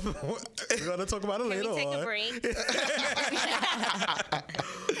we're gonna talk about it Can later we take on. a break?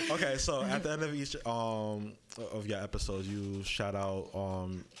 Okay, so at the end of each of your episodes, you shout out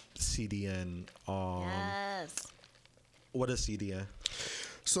CDN. Yes. What is CDN?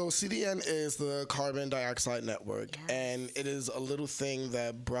 So CDN is the Carbon Dioxide Network, and it is a little thing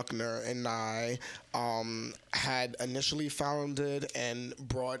that Bruckner and I had initially founded and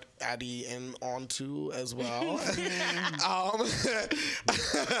brought Addie in onto as well.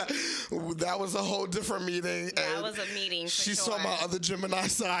 That was a whole different meeting. That and was a meeting for She sure. saw my other Gemini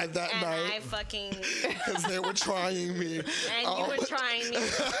side that And I night fucking... because they were trying me. And you were trying me.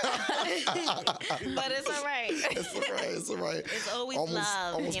 But it's all right. It's all right. It's always almost,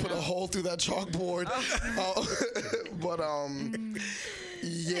 love, Almost you put a know? hole through that chalkboard. But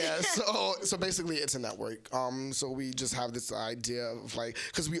Yeah, so basically it's a network. So we just have this idea of like,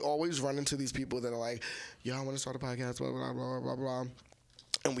 because we always run into these people that are like, yeah, I want to start a podcast, blah, blah, blah, blah, blah.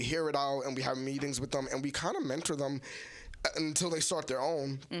 And we hear it out and we have meetings with them and we kind of mentor them until they start their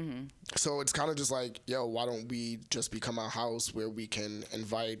own. Mm-hmm. So it's kind of just like, yo, why don't we just become a house where we can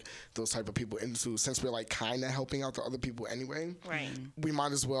invite those type of people into, since we're like kind of helping out the other people anyway. Right. We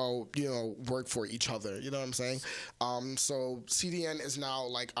might as well, work for each other. You know what I'm saying? So CDN is now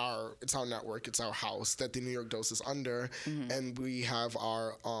like it's our network, it's our house that the New York Dose is under. Mm-hmm. And we have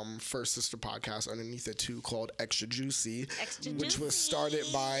our first sister podcast underneath it too called Extra Juicy, which was started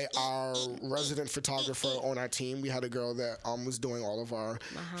by our resident photographer on our team. We had a girl that was doing all of our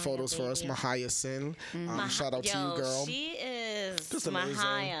photos for us, Mahaya Sin. Shout out to you, girl. She is Just amazing.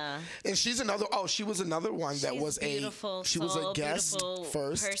 Mahaya. And she was another one that was beautiful. She was a guest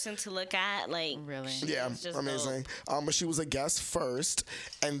first. Person to look at, like Really? Yeah, amazing. But she was a guest first,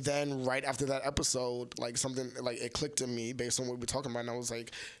 and then right after that episode, like something like it clicked in me based on what we were talking about, and I was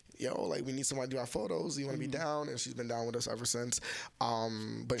like, yo, like we need somebody to do our photos. You want to be down? And she's been down with us ever since.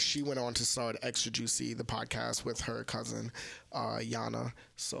 But she went on to start Extra Juicy, the podcast, with her cousin Yana.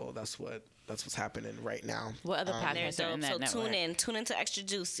 So that's what's happening right now. What other podcasts are in that so network? tune into Extra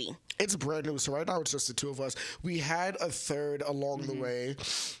Juicy. It's brand new. So right now it's just the two of us. We had a third along the way.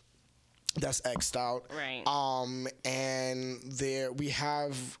 That's X'd out. Right. And there we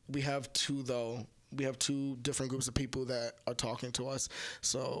have two though. We have two different groups of people that are talking to us,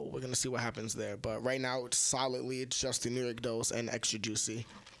 so we're gonna see what happens there. But right now, it's just the New York Dose and Extra Juicy.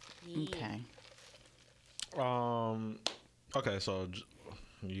 Okay. Okay, so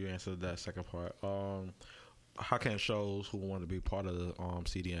you answered that second part. How can shows who want to be part of the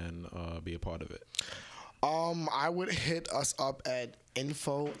CDN be a part of it? I would hit us up at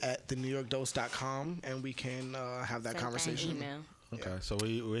info@thenewyorkdose.com and we can have that conversation. Email. Okay, so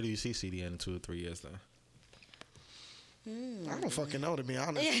where do you see CDN in 2 or 3 years then? I don't fucking know, to be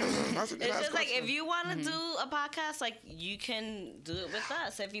honest. That's a good It's ass just like question. if you want to do a podcast, like you can do it with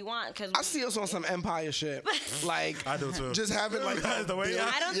us if you want. Cause I see us on some Empire shit. Like, I do too. just having like The way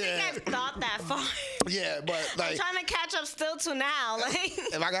I don't think I've thought that far. Yeah, but I'm like, trying to catch up still to now. Like,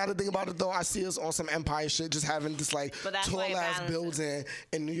 if I gotta think about it though, I see us on some Empire shit, just having this like But that's tall why it ass balances. building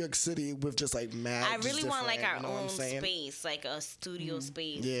in New York City with just like mad. I just really want like different, our you know what I'm own saying? space, like a studio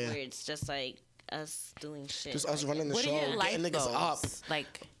space Yeah. where it's just like us doing shit. Just us running the What are show, your life getting niggas goals? up.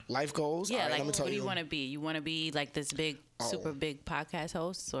 Like, Life goals. yeah, All right, like let me what tell do you you. want to be? You want to be like this big, super big podcast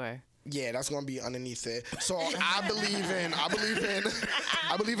host, or? Yeah, that's gonna be underneath it. So I believe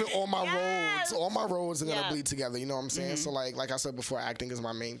in all my roads. All my roads are gonna bleed together. You know what I'm saying? So like I said before, acting is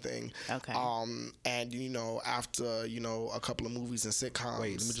my main thing. Okay. And after a couple of movies and sitcoms.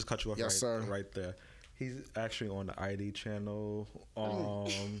 Wait, let me just cut you off right there. He's actually on the ID channel.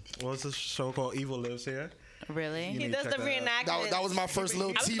 What's this show called? Evil Lives Here. Really? He need does to the check that out. reenactment. That was my first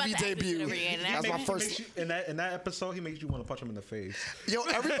little I was about TV to ask you to debut. reenact That's my it. first. In that episode, he makes you want to punch him in the face. Yo,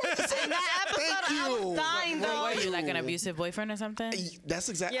 everybody. In that episode, Thank I was you. dying What though. were you, like an abusive boyfriend or something? That's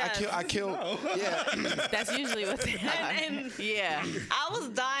exactly. Yes. I killed. Yeah. That's usually what they are. And Yeah. I was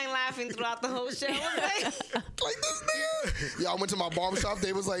dying laughing throughout the whole show. I was like, Like this nigga. Yeah, I went to my barbershop.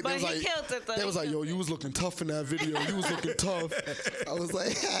 They was like, But he killed it, though. They was like, yo, you was looking tough in that video. You was looking tough. I was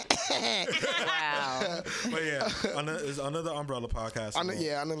like, Wow. But yeah, it's under the Umbrella podcast. on a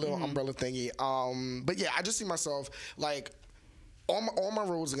little umbrella thingy. But yeah, I just see myself like all my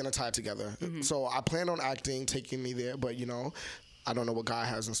roads are gonna tie together. So I plan on acting, taking me there, but I don't know what God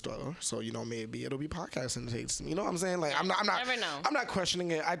has in store. So maybe it'll be podcasting that takes me. You know what I'm saying? Like I'm not Never know. I'm not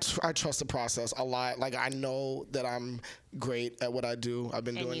questioning it. I trust the process a lot. Like I know that I'm great at what I do. I've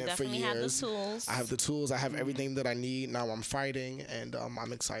been And doing you it for definitely years. have the tools. I have the tools. I have everything that I need. Now I'm fighting, and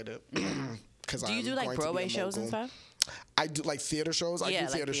I'm excited. Cause Do you do like Broadway shows and stuff? I do like theater shows. I Yeah, do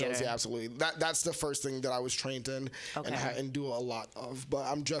like theater shows. theater. Yeah, absolutely. That's the first thing that I was trained in Okay. and do a lot of. But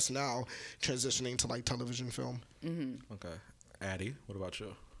I'm just now transitioning to like television film. Okay. Addie, what about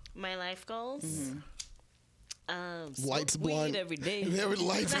you? my life goals. Lights smoke weed blunt every day. There with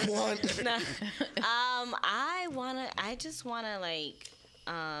lights blunt. Nah. I just wanna like,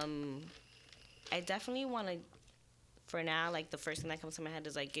 I definitely wanna, for now, like the first thing that comes to my head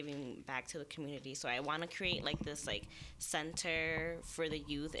is like giving back to the community. So I want to create like this like center for the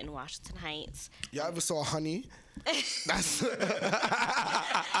youth in Washington Heights. Y'all ever saw Honey? That's And I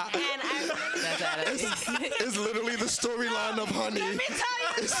really, That's out of it's literally the storyline of Honey.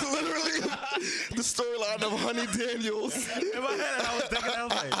 It's literally the storyline of Honey Daniels. In my head, I was thinking, I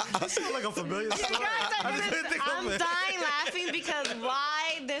was like, this sounds like a familiar story. I just didn't think of I'm it. dying laughing because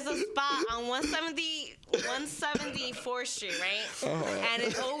why like there's a spot on 174th Street, right? And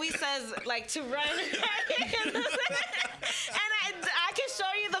it always says like to run. And I can show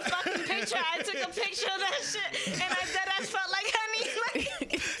you the fucking picture. I took a picture of that shit, and I deadass felt like honey.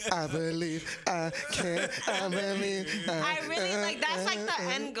 I believe I can. I believe I really like that's like the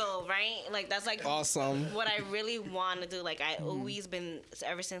end goal, right? Like that's like awesome. what I really want to do. Like I always been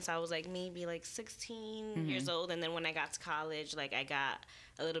ever since I was like maybe like 16 years old, and then when I got to college, like I got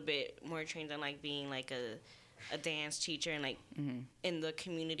a little bit more trained on like being like a dance teacher and like in the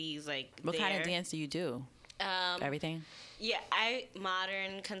communities like. What there. kind of dance do you do? Everything. Yeah,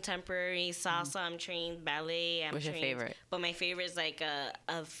 modern, contemporary, salsa. I'm trained ballet. What's your favorite? But my favorite is like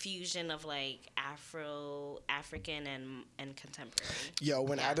a fusion of like African and contemporary. Yo,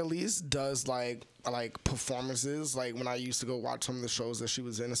 when Adelise does like performances, like when I used to go watch some of the shows that she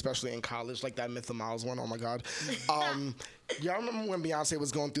was in, especially in college, like that Myth of Miles one. Oh my God. Y'all remember when Beyonce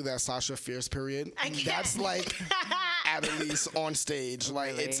was going through that Sasha Fierce period? That's like Adelise on stage.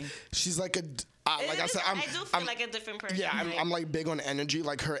 Like Really? she's like a. Like I said, I do feel like a different person. Yeah, I'm like big on energy.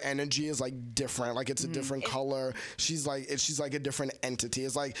 Like her energy is like different. Like it's a different color. She's like a different entity.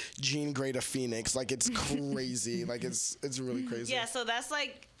 It's like Jean Grey to Phoenix. Like it's crazy. Like it's really crazy. Yeah, so that's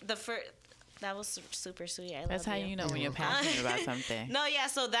like the first. That was super sweet. That's how you know when you're passionate about something. No, yeah.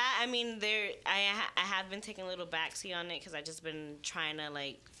 So that I mean, I have been taking a little backseat on it because I just been trying to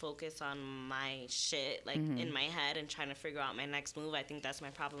like focus on my shit like in my head and trying to figure out my next move. I think that's my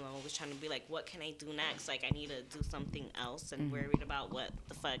problem. I'm always trying to be like, what can I do next? Like I need to do something else and worried about what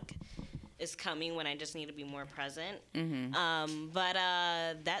the fuck is coming when I just need to be more present. But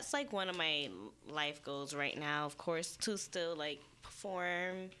that's like one of my life goals right now. Of course, to still like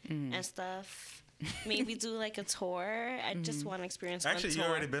perform and stuff. Maybe do like a tour. I just want to experience one Actually, tour. you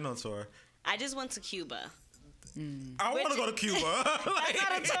already been on tour. I just went to Cuba. I want to go to Cuba. That's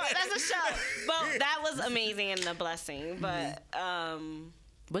not a tour. That's a show. But that was amazing and a blessing. But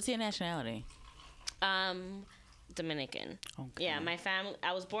What's your nationality? Dominican. Okay. Yeah, my family.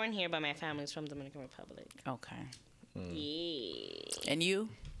 I was born here, but my family's from Dominican Republic. Okay. Yeah. And you?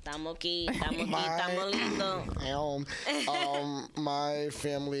 Estamos aquí, estamos lindo. My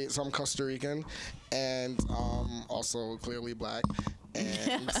family, so I'm Costa Rican, and also clearly black, and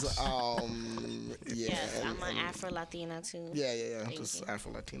yeah. Yes, and, I'm an Afro-Latina too. Yeah. Thank Just you.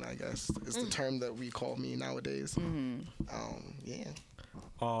 Afro-Latina, I guess, is the term that we call me nowadays. Yeah.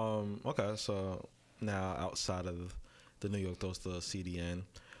 Okay, so now outside of the New York Toast, the CDN,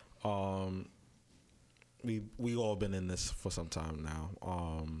 we all been in this for some time now.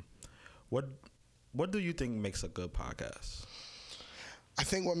 What do you think makes a good podcast? I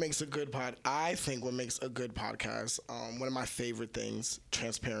think what makes a good podcast, one of my favorite things,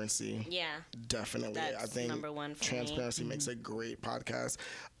 transparency. Yeah. Definitely. That's I think number one for me. transparency makes a great podcast.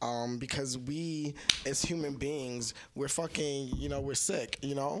 Because we as human beings, we're fucking, we're sick,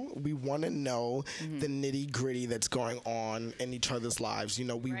 we want to know the nitty gritty that's going on in each other's lives. We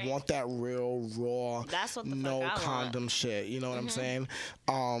Right. want that real raw, That's what the no fuck I want. condom shit. You know what I'm saying?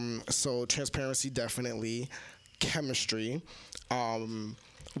 So transparency, definitely. Chemistry.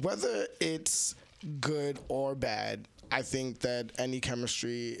 Whether it's good or bad, I think that any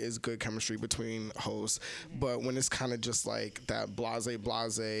chemistry is good chemistry between hosts. But when it's kind of just like that blase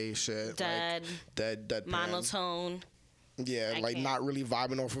shit, Dead. like dead Monotone. yeah, I like can't. not really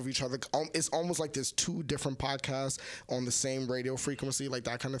vibing off of each other. It's almost like there's two different podcasts on the same radio frequency, like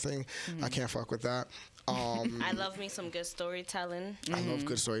that kind of thing. I can't fuck with that. I love me some good storytelling. I love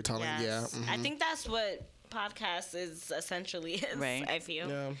good storytelling. Yes. Yeah. I think that's what podcast is essentially. Right. I feel.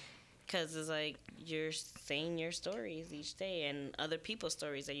 Yeah. Because it's like you're saying your stories each day and other people's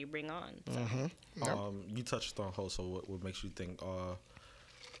stories that you bring on. So. You touched on host, so what makes you think?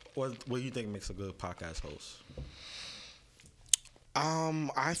 What do you think makes a good podcast host?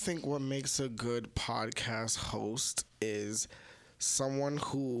 I think what makes a good podcast host is someone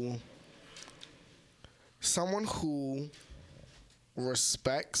who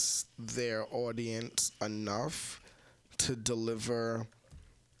respects their audience enough to deliver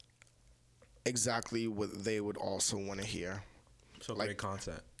exactly what they would also want to hear. So Like- great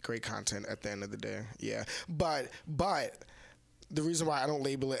content. Great content at the end of the day. Yeah. But the reason why I don't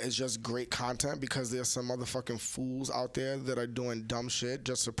label it as just great content because there's some motherfucking fools out there that are doing dumb shit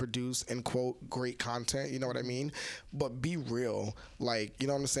just to produce and quote great content, you know what I mean? But be real. Like, you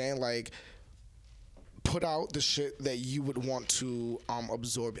know what I'm saying? Like put out the shit that you would want to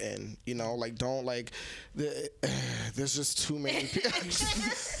absorb in, like don't like there's just too many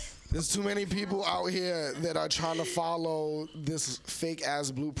there's too many people out here that are trying to follow this fake ass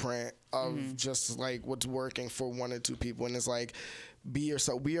blueprint of just like what's working for one or two people, and it's like be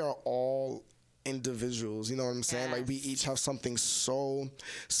yourself. We are all individuals, you know what I'm saying? Like we each have something so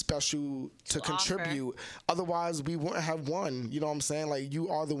special to contribute. Otherwise we wouldn't have won, you know what I'm saying? Like you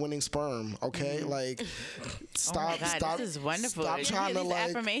are the winning sperm, okay? Like stop this is wonderful. Stop trying to like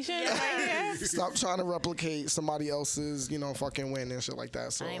affirmation right here. stop trying to replicate somebody else's, you know, fucking win and shit like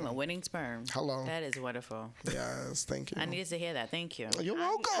that. So I am a winning sperm. Hello. That is wonderful. yes, thank you. I needed to hear that. Thank you. You're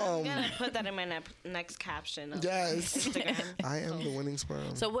I'm welcome. gonna put that in my next caption. Of Yes. Instagram. I am the winning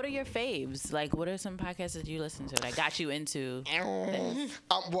sperm. So what are your faves? Like what are some podcasts that you listen to that got you into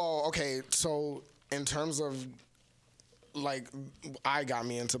Well, okay, so in terms of like I got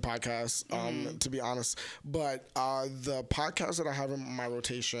me into podcasts, to be honest. But the podcasts that I have in my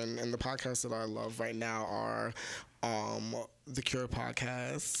rotation and the podcasts that I love right now are the Cure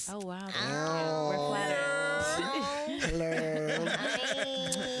podcast. Oh wow. We're flattered. Hello.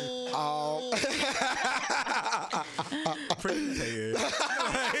 Appreciate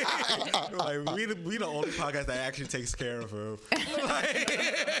it. like we the only podcast that actually takes care of him.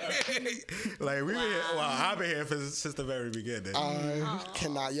 like we've been here, well, I've been here since the very beginning. I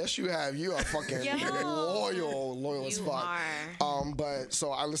cannot. Yes, you have. You are fucking loyal as fuck. But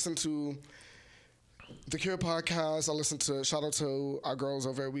so I listen to the Cure podcast. I listen to shout out to our girls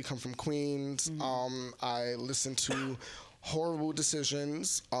over here. We come from Queens. I listen to Horrible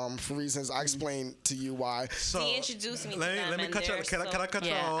Decisions for reasons I explained to you why. So He introduced me to let them me and cut you. they're Can I cut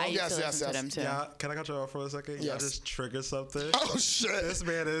you Yeah, I off? used Yes, to yes, listen yes. to them too. Yeah, can I cut you off for a second? Yes. I just triggered something. Oh shit! This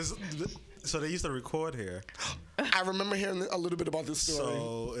man is. So they used to record here. I remember hearing a little bit about this story.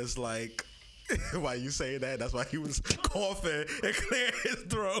 So it's like. Why you say that? That's why he was coughing and clearing his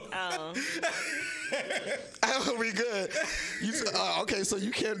throat. Oh. We good. Okay, so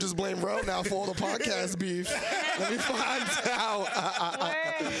you can't just blame Ro now for all the podcast beef. Let me find out.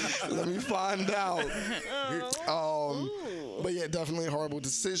 Let me find out. But yeah, definitely Horrible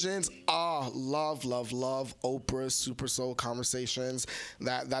Decisions. Love Oprah Super Soul Conversations.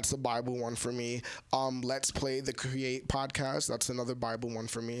 That's a Bible one for me. Let's Play the Create podcast. That's another Bible one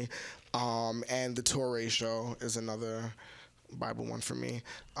for me. And the Torre Show is another Bible one for me.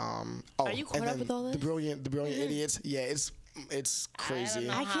 Are you caught and up then with all this? The Brilliant Idiots. Yeah, it's crazy.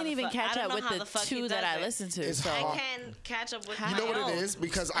 I can't even catch up with the two that I listen to. It's So hard. I can't catch up with You know my what own. it is?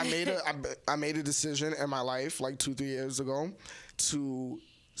 Because I made a decision in my life like 2-3 years ago to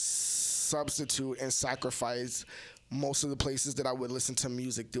substitute and sacrifice most of the places that I would listen to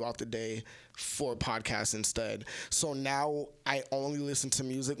music throughout the day for podcasts instead. So now I only listen to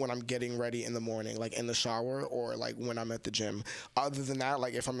music when I'm getting ready in the morning, like in the shower or like when I'm at the gym. Other than that,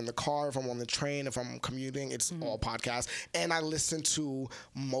 like if I'm in the car, if I'm on the train, if I'm commuting, it's all podcasts. And I listen to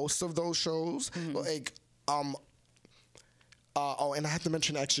most of those shows. Like and I have to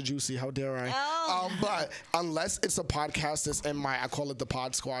mention Extra Juicy. How dare I? But unless it's a podcast that's in I call it the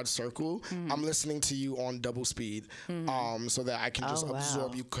Pod Squad circle, I'm listening to you on double speed, so that I can just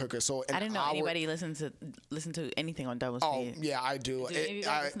absorb you quicker. So I didn't know anybody listen to anything on double speed. Yeah, I do. Do any of you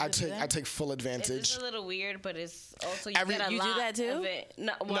guys listen to I that? take full advantage. It's a little weird, but it's also you Every- get a You do lot that too? of it.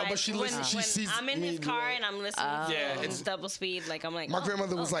 No, but she listens- she when sees I'm in me his do car it. and I'm listening to Yeah, it, it's- it's double speed. Like I'm like, My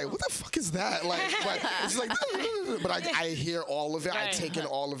grandmother was like, "What the fuck is that?" Like it's like, but I hear all of it. I Right. take in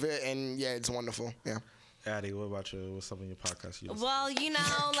all of it, and yeah, it's wonderful. Yeah. Addie, what about you? What's some of your podcasts you listen Well,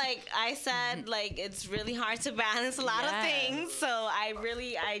 like I said, like it's really hard to balance a lot of Yeah. things. So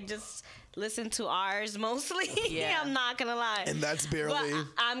I just listen to ours mostly. Yeah. I'm not gonna lie. And that's But barely.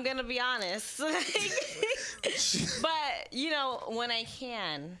 I'm gonna be honest. But when I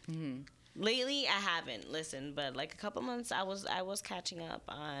can. Lately, I haven't listened, but like a couple months, I was catching up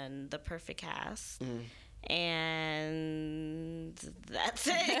on the Perfect Cast, and that's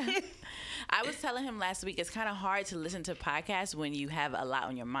it. I was telling him last week it's kind of hard to listen to podcasts when you have a lot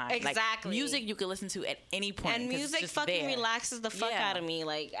on your mind. Exactly. Like, music you can listen to at any point. And 'cause it's music just fucking there. relaxes the fuck Yeah. out of me.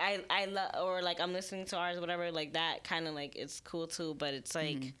 Like I love, or like I'm listening to ours, whatever. Like that kind of like it's cool too, but it's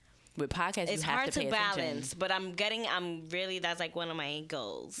like. With podcasts, It's you have hard to pay to attention. balance, but I'm really, that's like one of my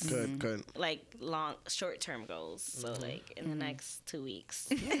goals. Good. Like short-term goals. So like in the next 2 weeks.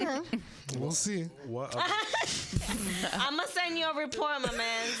 We'll see. What other, I'm gonna send you a report, my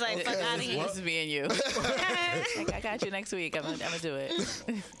man. It's like, fuck out of here. It's me and you. Like, I got you next week. I'm gonna do it.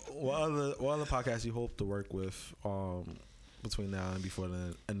 what other podcasts you hope to work with between now and before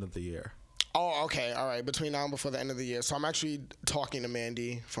the end of the year? Oh, okay. All right. Between now and before the end of the year. So I'm actually talking to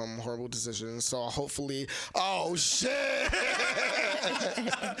Mandy from Horrible Decisions. So hopefully. Oh, shit.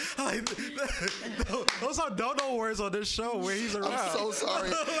 Like, those are no words on this show where he's around. I'm so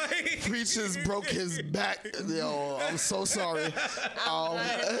sorry. Preachers broke his back. Yo, I'm so sorry.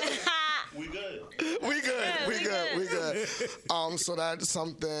 We good. We good. So that's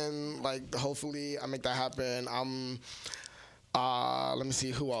something like hopefully I make that happen. Let me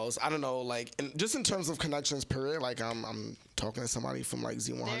see who else. I don't know, like just in terms of connections, period. Like I'm talking to somebody from like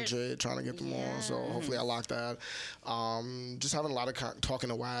Z100, trying to get them on. So hopefully I lock that. Just having a lot of talking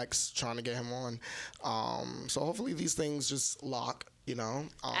to Wax, trying to get him on. So hopefully these things just lock. You know,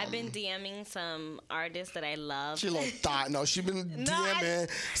 I've been DMing some artists that I love. She little thought. No, she been DMing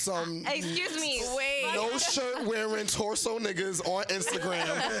some. Excuse me. Wait. No shirt wearing torso niggas on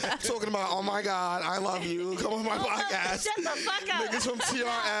Instagram talking about, oh my God, I love you. Come on my podcast. Shut the fuck up. Niggas from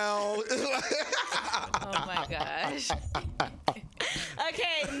TRL. Oh my gosh.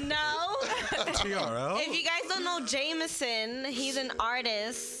 Okay, no. TRL? If you guys don't know Jameson, he's an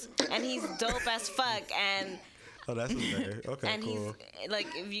artist and he's dope as fuck. And Oh, that's his name. Okay, and cool. he's like,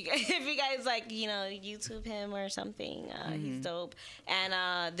 if you guys like, you know, YouTube him or something, he's dope.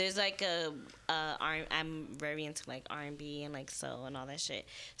 And there's like I'm very into like R&B and like soul and all that shit.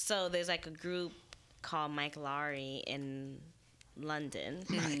 So there's like a group called Mike Lowry in London,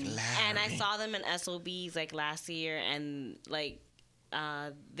 and I saw them in SOBs like last year, and like.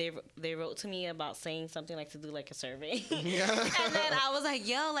 They wrote to me about saying something like to do like a survey. And then I was like,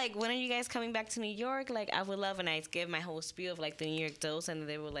 yo, like, when are you guys coming back to New York? Like, I would love, and I give my whole spiel of like the New York dose, and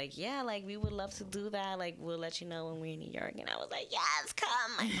they were like, yeah, like, we would love to do that. Like, we'll let you know when we're in New York. And I was like, yes,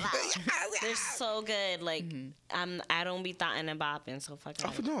 come. They're so good. Like, I don't be thoughting and bopping, so fuck it.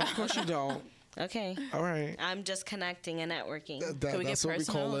 Oh, no, of course you don't. Okay. All right. I'm just connecting and networking. Can we get That's what we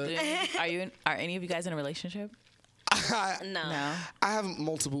personal? call it. Are any of you guys in a relationship? No. I have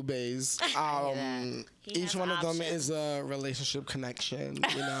multiple bays. He Each has one of them options. is a relationship connection,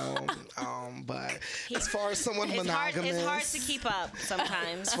 you know. But as far as someone It's monogamous, hard to keep up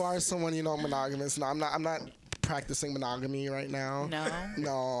sometimes. as far as someone, you know, monogamous. No, I'm not practicing monogamy right now.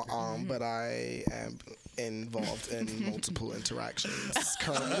 No. But I am involved in multiple interactions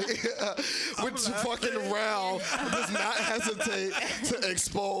currently, which fucking Rel does not hesitate to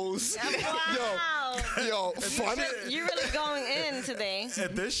expose. Wow. Yo, funny. You're really going in today.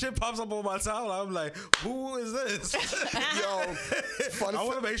 If this shit pops up on my timeline, I'm like, who is this? Yo, fun I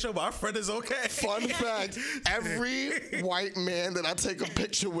want to make sure my friend is okay. Fun fact, every white man that I take a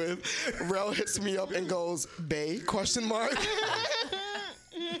picture with, Rel hits me up and goes, "Bae?" Question mark.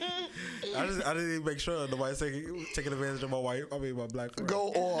 I didn't even make sure nobody's taking advantage of my black friend. Go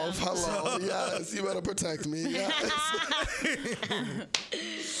off. Hello. Yes, you better protect me. Yes.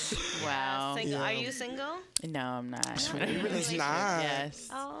 Wow. Single. Yeah. Are you single? No, I'm not. It's not. Yes.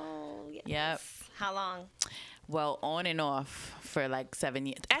 Oh, yes. Yep. How long? Well, on and off for like 7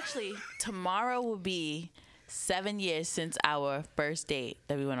 years. Actually, tomorrow will be 7 years since our first date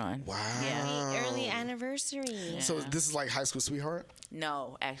that we went on. Wow. Yeah. Early anniversary. So this is like high school sweetheart?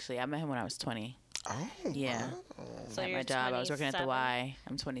 No, actually, I met him when I was 20. Oh. Yeah. Wow. So At you're my job, I was working at the 27? Y.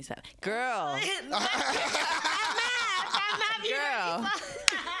 I'm 27. Girl. Girl.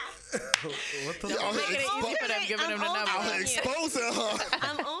 What the Y'all Making it easy for them, giving them the I'm number. older. exposing her.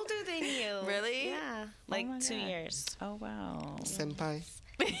 I'm older than you. Really? Yeah. Like my 2 God. years. Oh, wow. Senpai.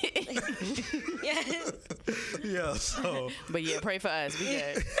 Yeah. Yeah, so But yeah, pray for us. We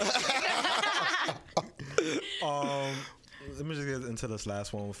good. let me just get into this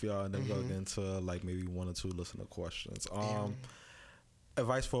last one with y'all, and then we'll get into like maybe one or two listener questions.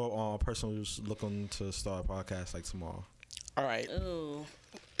 Advice for a person who's looking to start a podcast like tomorrow. All right. Ooh.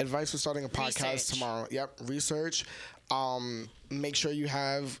 Advice for starting a podcast Research. tomorrow. Yep. Research. Make sure you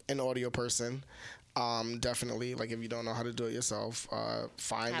have an audio person. Definitely. Like if you don't know how to do it yourself,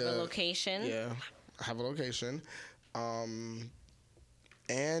 find Have a location. Yeah. Have a location.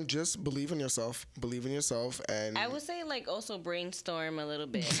 And just believe in yourself. Believe in yourself. And I would say like also brainstorm a little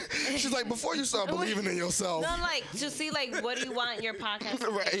bit. she's like, before you start believing in yourself. No, like to see like what do you want your podcast to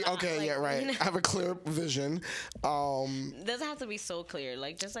be Right. about? Okay. Like, Yeah. Right. Have a clear vision. Doesn't have to be so clear.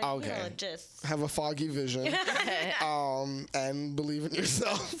 Like just like you know, Okay. just Have a foggy vision. And believe in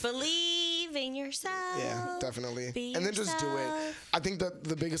yourself. believe in yourself. Yeah, definitely. Be And then just do it. yourself. I think that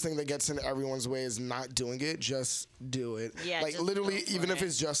the biggest thing that gets in everyone's way is not doing it. Just do it. Yeah, like just literally, go for even if it.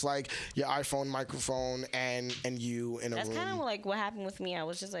 it's just like your iPhone microphone and you in a That's room. kind of like what happened with me. I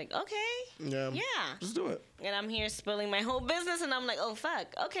was just like, okay, Yeah. yeah. Just do it. And I'm here spilling my whole business, and I'm like, oh fuck,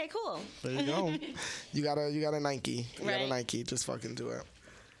 okay, cool. There you go. you got a Nike. You got a Right. Nike. Just fucking do it.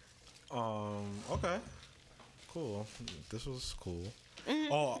 Okay. Cool. This was cool.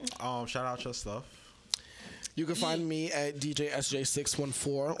 Shout out your stuff. You can find me at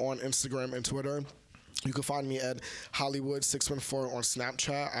DJSJ614 on Instagram and Twitter. You can find me at Hollywood614 on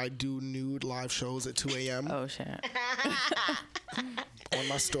Snapchat. I do nude live shows at 2 a.m. Oh, shit. on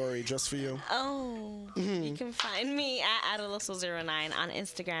my story just for you. Oh, you can find me at Adeloso09 on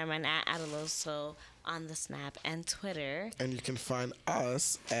Instagram and at Adeloso on the Snap and Twitter. And you can find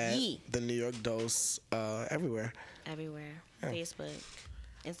us at the New York Dose everywhere. Everywhere. Facebook,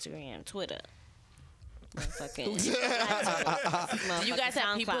 Instagram, Twitter. Motherfucking Do you guys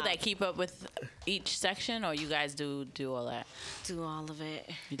have people SoundCloud. that keep up with each section, or you guys do all that? Do all of it.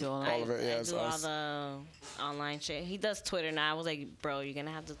 You do all All that? of it, yeah. I It's do all us. the online shit. He does Twitter now. I was like, bro, you're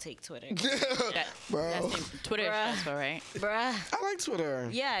gonna have to take Twitter. Bro, Twitter is Bruh. stressful, right? Bruh. I like Twitter.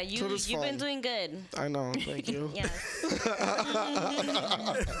 Yeah, you've Twitter's been fun. doing good. I know. Thank you. Yes.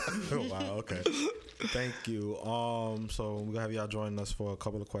 Wow. Okay. Thank you. So we're gonna have y'all join us for a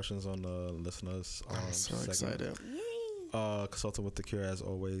couple of questions on the listeners. I'm so excited. Consulting with The Cure, as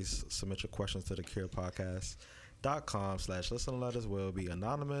always. Submit your questions to thecurepodcast.com/listen letters will be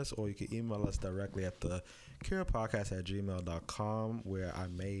anonymous, or you can email us directly at thecurepodcast@gmail.com, where I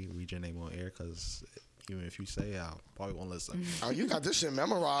may read your name on air, because even if you say it, I probably won't listen. Oh, you got this shit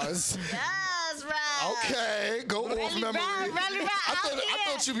memorized. Yes, right. Okay, go off Really memory. right I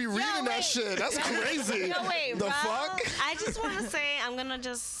thought you'd be reading that shit. That's crazy. Yo, wait, The Rel, fuck? I just want to say, I'm gonna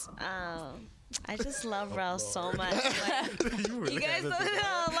just, I just love Rel so much. Like, you guys don't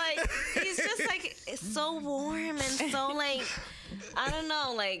know, like, he's just like, it's so warm and so like, I don't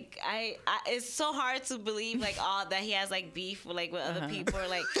know, like, I it's so hard to believe, like, all that he has, like, beef with, like, with other people, or,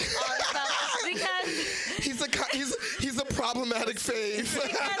 like, all this stuff, because He's a problematic phase.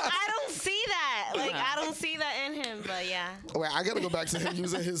 I don't see that, like, I don't see that in him, but yeah. Wait, I gotta go back to him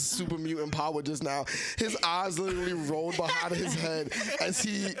using his super mutant power just now. His eyes literally rolled behind his head as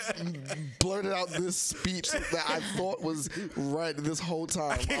he blurted out this speech that I thought was right this whole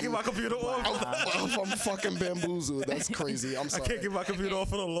time. Can't get my computer off. I'm fucking bamboozled. That's crazy. I'm I sorry. can't get my computer off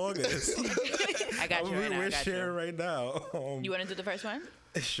for the longest. I got you right now. I We're got sharing you. right now. You want to do the first one?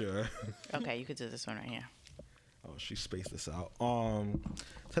 Sure. Okay, you could do this one right here. Oh, she spaced this out.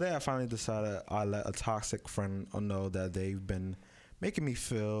 Today I finally decided I let a toxic friend know that they've been making me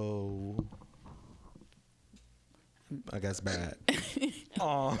feel, I guess, bad.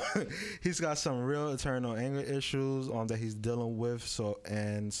 He's got some real internal anger issues that he's dealing with. So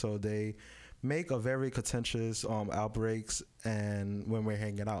they make a very contentious outbreaks and when we're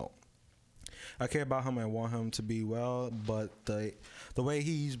hanging out. I care about him and want him to be well, but the way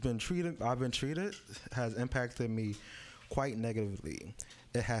I've been treated has impacted me quite negatively.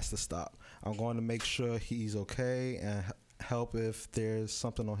 It has to stop. I'm going to make sure he's okay and help if there's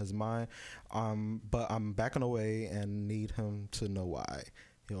something on his mind. But I'm backing away and need him to know why.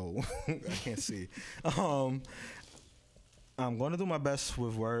 Yo, I can't see. I'm going to do my best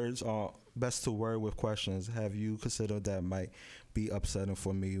with words, best to word with questions. Have you considered that might be upsetting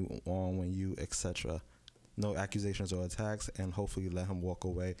for me when you, etc. No accusations or attacks, and hopefully let him walk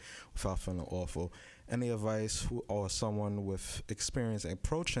away without feeling awful. Any advice or someone with experience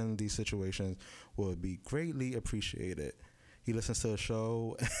approaching these situations would be greatly appreciated. He listens to the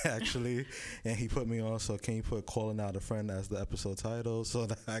show, actually, and he put me on. So can you put "Calling Out a Friend" as the episode title so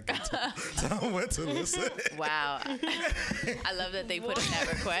that I can tell him when to listen? Wow. I love that they put in that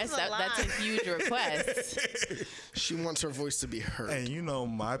request. That's a huge request. She wants her voice to be heard. And you know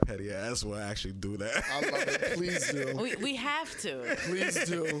my petty ass will actually do that. I love it. Please do. We have to. Please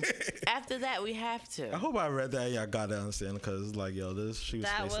do. After that, we have I to. hope I read that. Yeah, I got to understand because, like, yo, she was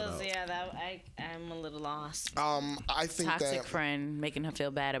That spacing was, out. yeah, I'm a little lost. I think Toxic that friend, making her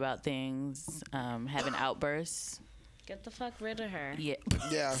feel bad about things, having outbursts. Get the fuck rid of her. Yeah.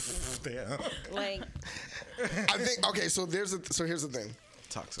 yeah. Damn. Like, I think okay. So here's the thing.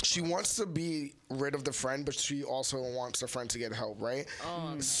 Toxic. She wants to be rid of the friend, but she also wants the friend to get help, right?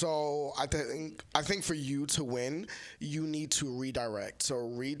 So I think for you to win, you need to redirect. So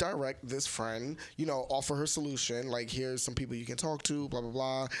redirect this friend. Offer her solution. Like, here's some people you can talk to. Blah blah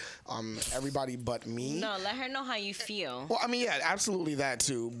blah. Everybody but me. no, let her know how you feel. Well, I mean, yeah, absolutely that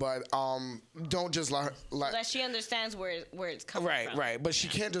too. But don't just let her. That she understands where it's coming from. Right. But she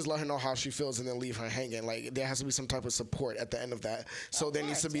can't just let her know how she feels and then leave her hanging. Like, there has to be some type of support at the end of that. So there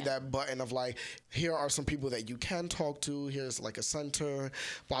needs to be that button of like, here are some people that you can talk to. Here's like a center,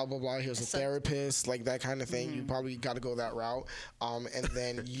 blah blah blah. Here's a therapist, like that kind of thing. You probably got to go that route. And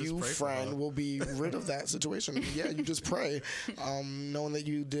then you, pray for her. friend, will be rid of that situation. Yeah, you just pray, knowing that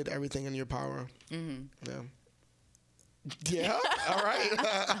you did everything in your power. Yeah. Yeah. All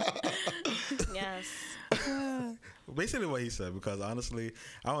right. Yes. Basically what he said, because honestly,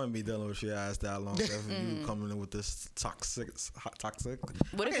 I wouldn't be dealing with your ass that long if you coming in with this toxic.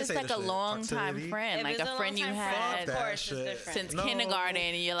 What if it's like a long time friend, If like it's a a friend you long time friend, had of course shit. it's different. since No. kindergarten,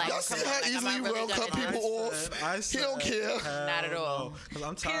 and you're like, Y'all oh, see come how on, like, am I easily really Rel gonna cut do people this? off? He don't care. Not at all. Because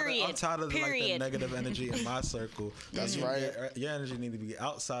I'm tired. I'm Period. tired of like the Period. negative energy in my circle. That's You- right. Your energy need to be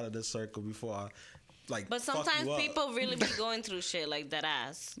outside of this circle before I like. But fuck sometimes you up. people really be going through shit like that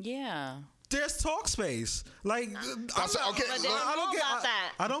ass. Yeah. There's talk space. Like okay, But they look, don't know about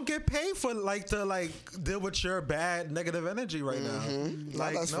that. I don't get paid for like to like deal with your bad negative energy right now.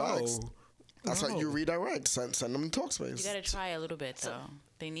 Like that's no. facts. That's No. why you redirect. Send them to talk space. You gotta try a little bit though.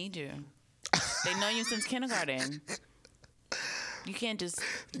 They need you. They know you since kindergarten. You can't just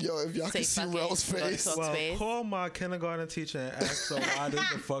Yo, if y'all say can see fuck it, Rel's go to face. talk Well, space. call my kindergarten teacher and ask her why the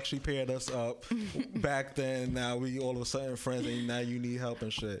fuck she paired us up back then. Now we all of a sudden friends and now you need help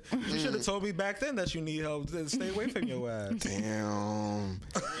and shit. You should have told me back then that you need help. Then stay away from your ass. Damn.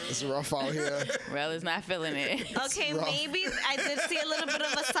 It's rough out here. Rel is not feeling it. Okay, rough. maybe I did see a little bit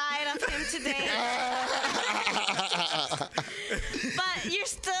of a side of him today. But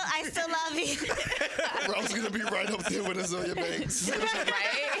I still love you. Rel's gonna be right up there with Azealia Banks.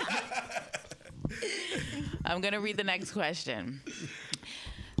 Right? I'm gonna read the next question.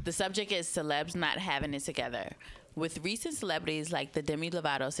 The subject is celebs not having it together. With recent celebrities like the Demi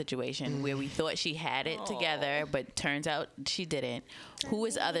Lovato situation, where we thought she had it together, but turns out she didn't, who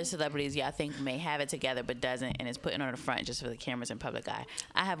is other celebrities y'all think may have it together but doesn't and is putting on the front just for the cameras and public eye?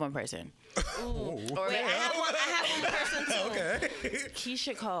 I have one person. Or Wait, I have one person too.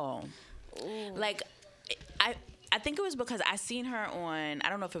 Keisha Cole. Like, I think it was because I seen her on, I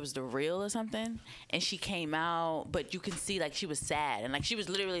don't know if it was The Real or something, and she came out, but you can see like she was sad and like she was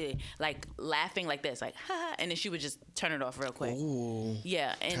literally like laughing like this, like ha, ha, and then she would just turn it off real quick. Ooh.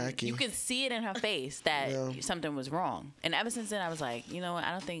 Yeah, and Tacky. you could see it in her face that Yeah. something was wrong. And ever since then, I was like, you know what?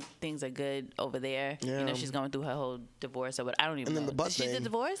 I don't think things are good over there. You Yeah. know, she's going through her whole divorce or what. I don't even And then know. the butt Did she thing. did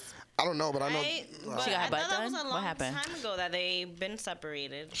divorce? I don't know, but I know But She got I her butt thought that was done? a What long happened? time ago that they've been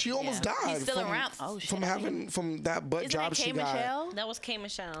separated. she almost Yeah. died. He's still from, around. Oh, shit. From having from that butt Isn't job that K. she got. Michelle? That was K.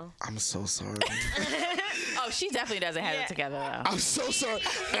 Michelle. I'm so sorry. Oh, she definitely doesn't have Yeah. it together though. I'm so sorry.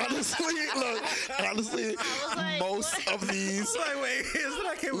 Honestly, look. Honestly, like, most of these Like, wait, isn't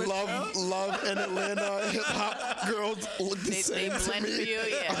that Kim love and Atlanta hip hop girls look the They same to blend me. for you,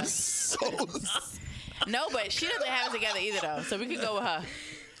 yeah. I'm so. No, but she doesn't have it together either though. So we could go with her.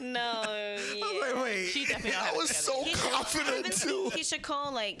 No, yeah. Like, wait. She definitely don't I have was it together. so confident too. Keisha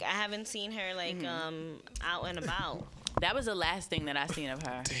Cole, like I haven't seen her like out and about. That was the last thing that I seen of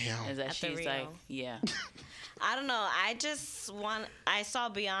her. Damn. Is that At the she's Rio. like, yeah. I don't know. I saw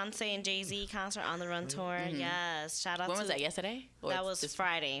Beyonce and Jay-Z concert on the Run tour. Yes, shout out When to was that? Yesterday? Or That it's was this-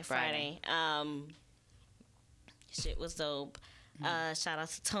 Friday. Friday. Shit was dope. Shout out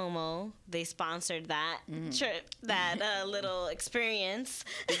to Tomo. They sponsored that trip, that little experience.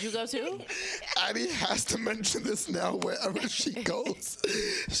 Did you go too? Addie has to mention this now wherever she goes.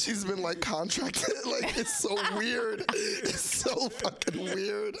 She's been like contracted. Like it's so weird. It's so fucking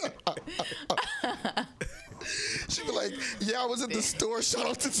weird. She'd be like, yeah, I was at the store. Shout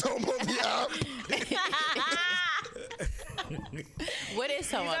out to Tomo the app. What is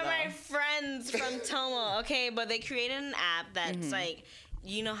These Tomo are my though? friends from Tomo, okay? But they created an app that's like,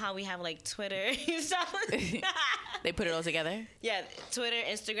 you know how we have like Twitter and stuff? They put it all together? Yeah, Twitter,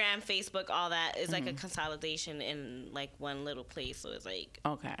 Instagram, Facebook, all that is like a consolidation in like one little place. So it's like,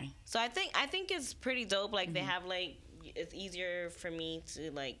 Okay. so I think it's pretty dope. Like they have like, it's easier for me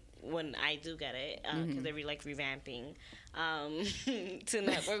to like when I do get it because they're like revamping to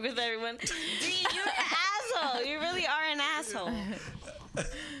network with everyone. Dee, you're an asshole. You really are an asshole.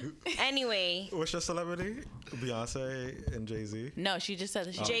 Anyway, What's your celebrity? Beyonce and Jay-Z. No, she just said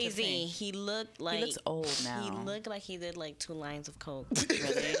that she Jay Z, he looked like He looks old now. He looked like he did like 2 lines of coke.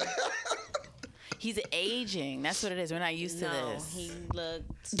 Really? He's aging. That's what it is. We're not used to No, this. he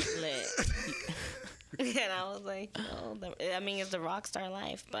looked lit. And I was like, oh, I mean, it's the rock star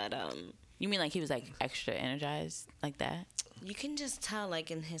life, but You mean like he was like extra energized like that? you can just tell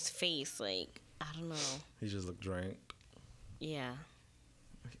like in his face, like I don't know, He just looked drained. yeah.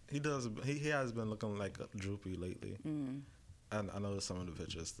 He does. He has been looking like droopy lately. And I know some of the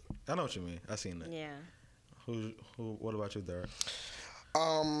pictures. I know what you mean. I seen it. Yeah. Who? What about you, Derek?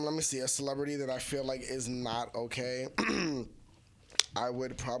 Let me see. A celebrity that I feel like is not okay. I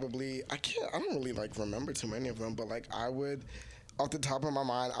would probably. I don't really like remember too many of them, but like I would, off the top of my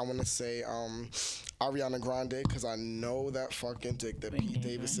mind, I want to say Ariana Grande, because I know that fucking dick that Pete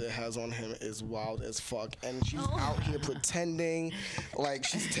Davidson has on him is wild as fuck. And she's out here pretending like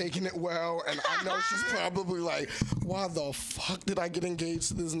she's taking it well. And I know she's probably like, why the fuck did I get engaged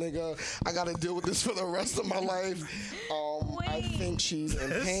to this nigga? I got to deal with this for the rest of my life. I think she's in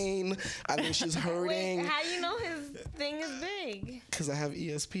pain. I think she's hurting. Wait, how you know his thing is big? Because I have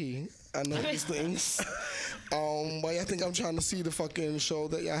ESP. I know these things. But I think I'm trying to see the fucking show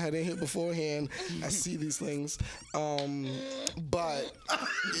that y'all had in here beforehand. I see these things. But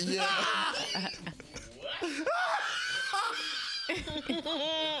yeah.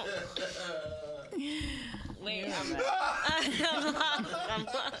 Wait,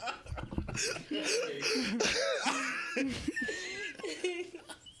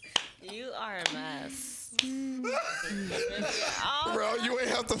 you are a mess. Bro, you ain't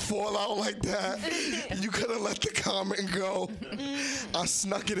have to fall out like that. You could have let the comment go. I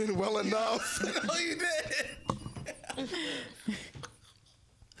snuck it in well enough. No, you did.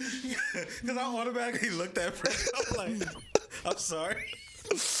 Because I automatically looked at Prince. I'm like, I'm sorry.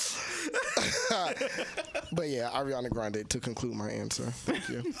 But yeah, Ariana Grande to conclude my answer. Thank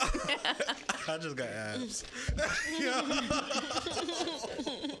you. I just got abs.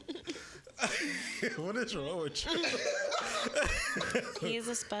 What is wrong with you? He's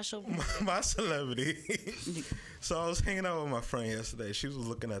a special. My celebrity. So I was hanging out with my friend yesterday. She was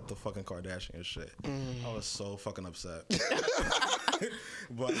looking at the fucking Kardashian shit. I was so fucking upset.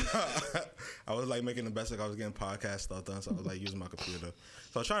 But I was like making the best. Like I was getting podcast stuff done, so I was like using my computer.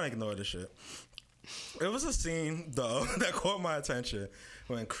 So I was trying to ignore this shit. It was a scene though that caught my attention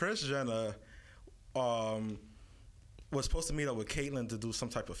when Kris Jenner was supposed to meet up with Caitlyn to do some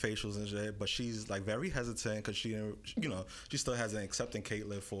type of facials and shit, but she's like very hesitant because she, she still hasn't accepted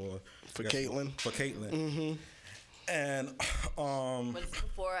Caitlyn for Caitlyn. For Caitlyn. Mm-hmm. And Was this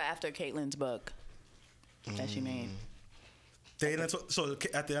before or after Caitlyn's book that she made? So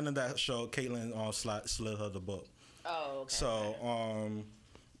at the end of that show, Caitlyn slid her the book. Oh, okay. So,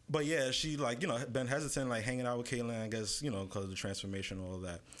 but yeah, she been hesitant, like hanging out with Caitlyn, I guess, because of the transformation and all of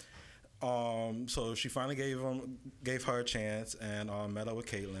that. So she finally gave her a chance and met up with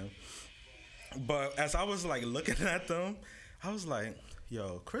Caitlyn. But as I was like looking at them, I was like,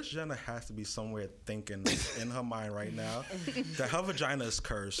 yo, Kris Jenner has to be somewhere thinking in her mind right now that her vagina is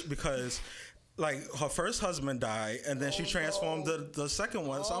cursed because like her first husband died and then she transformed the second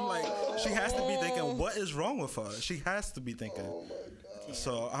one. So I'm like, she has to be thinking, what is wrong with her? She has to be thinking. Oh my God.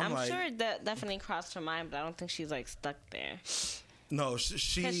 So I'm like, sure that definitely crossed her mind, but I don't think she's like stuck there. No,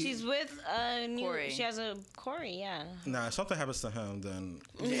 she. Because she's with Corey. She has a Corey, yeah. Nah, if something happens to him, then.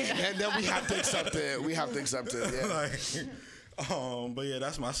 And then we have to accept it. We have to accept it. Yeah. But yeah,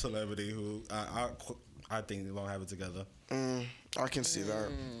 that's my celebrity who I think they're gonna have it together. I can see that.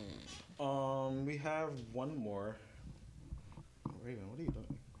 We have one more. Raven, what are you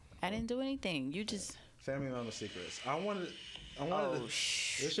doing? I didn't do anything. You just. Family Member Secrets. I wanted. This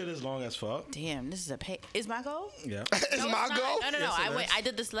shit is long as fuck. Damn, this is Is my goal? Yeah. Is my goal? No. Yes, I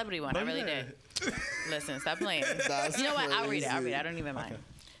did the celebrity one. I really did. Listen, stop playing. That's You know what? I'll read it. crazy. I don't even mind.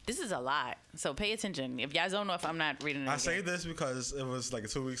 This is a lot, so pay attention. If y'all don't know if I'm not reading it, I say this because it was like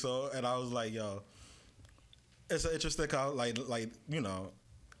 2 weeks old, and I was like, yo, it's an interesting how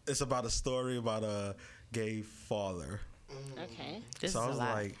it's about a story about a gay father. Okay. This So is I a was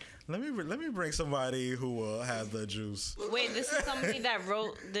lot. like, let me bring somebody who will have the juice. Wait, this is somebody that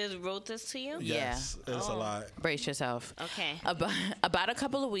wrote this to you? Yes, it's a lot. Brace yourself. Okay. About a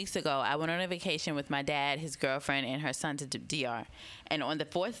couple of weeks ago, I went on a vacation with my dad, his girlfriend, and her son to DR. And on the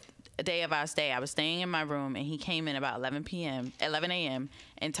fourth day of our stay, I was staying in my room, and he came in about 11 a.m.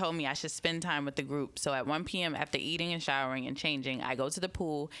 and told me I should spend time with the group. So at 1 p.m., after eating and showering and changing, I go to the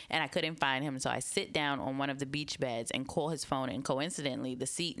pool, and I couldn't find him. So I sit down on one of the beach beds and call his phone. And coincidentally, the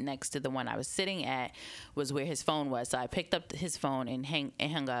seat next to the one I was sitting at was where his phone was. So I picked up his phone and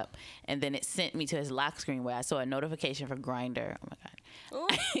hung up. And then it sent me to his lock screen where I saw a notification for Grindr. Oh, my God.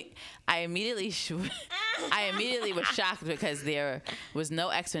 I immediately was shocked because there was no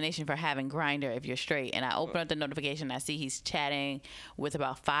explanation for having Grindr if you're straight. And I open up the notification and I see he's chatting with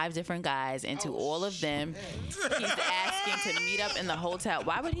about 5 different guys, and to all of them, he's asking to meet up in the hotel.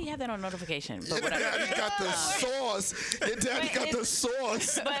 Why would he have that on notification? But Your daddy got the sauce. Your daddy got the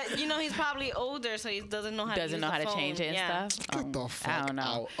sauce. But he's probably older, so he doesn't know how to use the phone. change it and stuff. Get the fuck I don't know.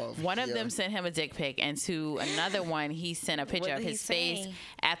 out of One of here. them sent him a dick pic, and to another one, he sent a picture What of did his he say? face.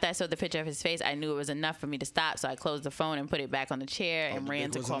 After I saw the picture of his face, I knew it was enough for me to stop. So I closed the phone and put it back on the chair and the ran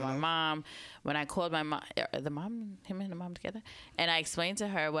dick to call wasn't my enough? mom. When I called my mom, him and the mom together, and I explained to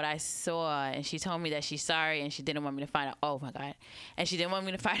her what I saw, and she told me that she's sorry and she didn't want me to find out. Oh my God. And she didn't want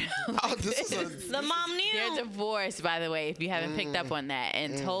me to find out. Oh, this is The mom They're knew. divorced, by the way, if you haven't picked up on that,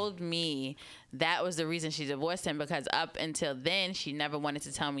 and told me that was the reason she divorced him, because up until then, she never wanted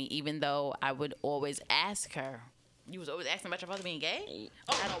to tell me, even though I would always ask her. You was always asking about your father being gay?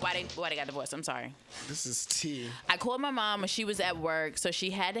 Oh, I don't know why they got divorced. I'm sorry. this is tea. I called my mom and she was at work, so she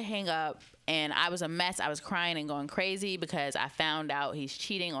had to hang up. And I was a mess. I was crying and going crazy because I found out he's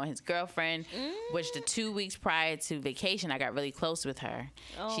cheating on his girlfriend, which the 2 weeks prior to vacation, I got really close with her.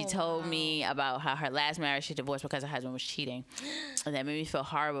 She told me about how her last marriage she divorced because her husband was cheating. And that made me feel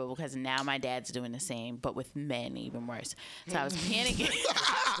horrible because now my dad's doing the same, but with men, even worse. So I was panicking.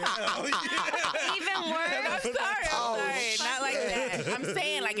 Even worse. I'm sorry. Not like that. I'm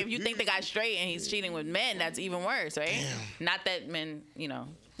saying, like, if you think the guy's straight and he's cheating with men, that's even worse, right? Not that men, you know.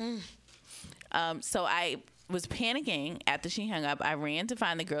 So I was panicking after she hung up. I ran to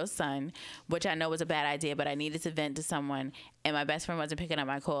find the girl's son, which I know was a bad idea, but I needed to vent to someone, and my best friend wasn't picking up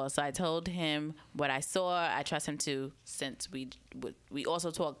my call. So I told him what I saw. I trust him too, since we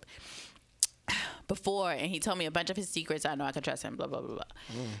also talked before, and he told me a bunch of his secrets. I know I could trust him, blah, blah, blah, blah.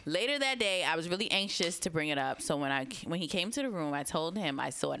 Later that day, I was really anxious to bring it up. So when he came to the room, I told him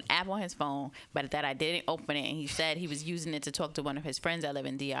I saw an app on his phone, but that I didn't open it. And he said he was using it to talk to one of his friends that live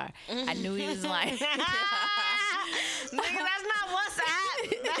in DR. I knew he was lying. Nigga, that's not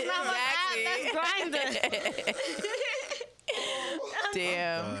WhatsApp. That's not WhatsApp. That's Grindr.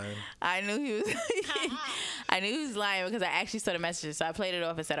 Damn. God. I knew he was I knew he was lying because I actually saw the messages, so I played it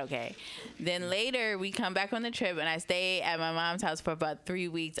off and said okay. Then later we come back on the trip and I stayed at my mom's house for about 3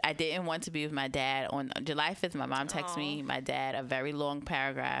 weeks. I didn't want to be with my dad. On July 5th, my mom texted me, my dad a very long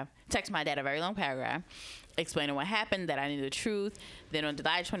paragraph explaining what happened, that I knew the truth. Then on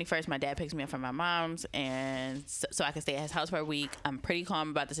July 21st, my dad picks me up from my mom's, and so I could stay at his house for a week. I'm pretty calm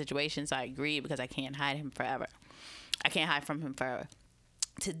about the situation, so I agreed because I can't hide him forever. I can't hide from him forever.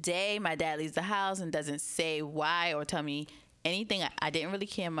 Today, my dad leaves the house and doesn't say why or tell me anything. I didn't really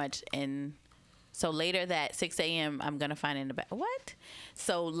care much. And so later that 6 a.m., I'm going to find in the bath. What?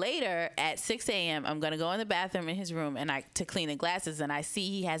 So later at 6 a.m., I'm going to go in the bathroom in his room to clean the glasses, and I see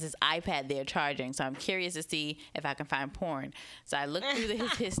he has his iPad there charging. So I'm curious to see if I can find porn. So I look through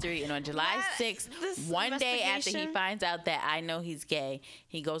his history, and on July 6th, one day after he finds out that I know he's gay,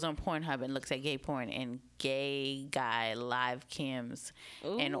 he goes on Pornhub and looks at gay porn and gay guy live cams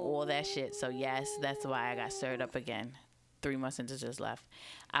and all that shit. So yes, that's why I got stirred up again. 3 months into just left.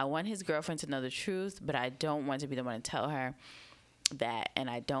 I want his girlfriend to know the truth, but I don't want to be the one to tell her that, and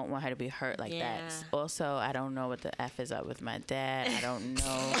I don't want her to be hurt like that. Also, I don't know what the F is up with my dad. I don't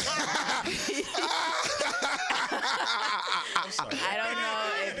know. I don't know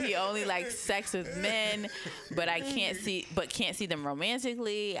if he only likes sex with men, but can't see them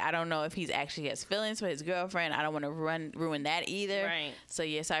romantically. I don't know if he's actually has feelings for his girlfriend. I don't want to ruin that either. Right. So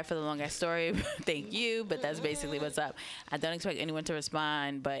yeah, sorry for the long ass story. Thank you, but that's basically what's up. I don't expect anyone to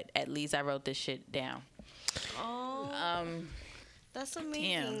respond, but at least I wrote this shit down. Oh, that's amazing.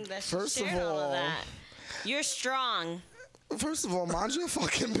 Damn. That First you of shared all all- that. You're strong. First of all, mind your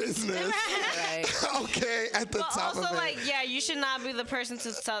fucking business. Right. Okay, at the But top also, of it. like, yeah, you should not be the person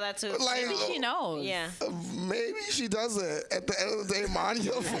to tell that to. Like, She knows. Yeah. maybe she doesn't. At the end of the day, mind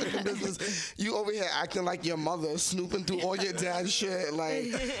your fucking business. You over here acting like your mother, snooping through all your dad's shit. Like,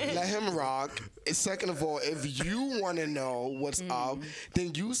 let him rock. And second of all, if you want to know what's up,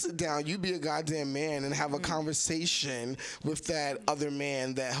 then you sit down, you be a goddamn man and have a conversation with that other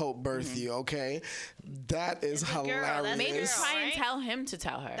man that helped birth you, okay? That is a girl, hilarious. that's a Maybe girl. try and right? tell him to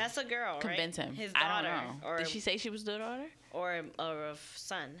tell her. That's a girl, right? Convince him. His I daughter. don't know. Or, Did she say she was the daughter? or a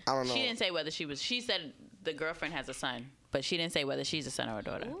son. I don't know. She didn't say whether she was. She said the girlfriend has a son, but she didn't say whether she's a son or a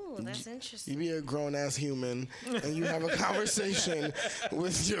daughter. Ooh, that's interesting. You be a grown ass human and you have a conversation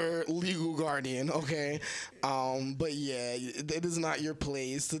with your legal guardian, okay? But yeah, it is not your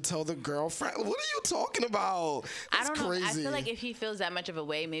place to tell the girlfriend. What are you talking about? I That's don't know. crazy. I feel like if he feels that much of a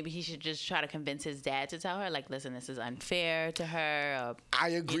way, maybe he should just try to convince his dad to tell her, like, listen, this is unfair to her. Or, I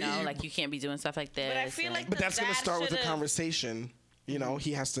agree. You know, like, you can't be doing stuff like this. But I feel like But that's going to dad start with a should've- conversation. You know,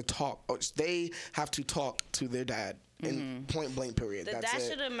 he has to talk. They have to talk to their dad. In point blank period. The That's dad it.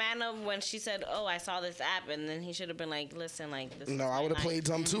 should have man up when she said, "Oh, I saw this app," and then he should have been like, "Listen, like this." No, is I my would have life." played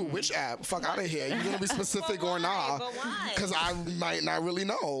dumb too. Which app? Fuck out of here. You gonna be specific But or why? not? But why? Because I might not really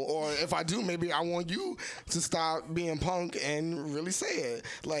know. Or if I do, maybe I want you to stop being punk and really say it.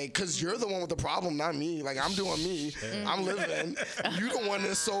 Like, because you're the one with the problem, not me. Like, I'm doing me. I'm living. You the one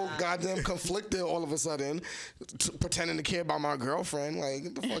that's so goddamn conflicted all of a sudden, pretending to care about my girlfriend. Like,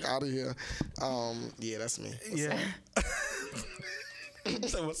 get the fuck out of here. Yeah, that's me. Yeah.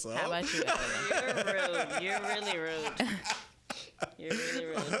 So what's up? How about you, Evelyn? You're rude. You're really rude. You're really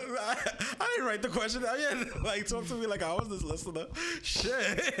rude. I didn't write the question down yet. Like, talk to me like I was this listener.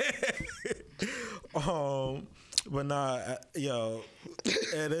 Shit. But nah, yo,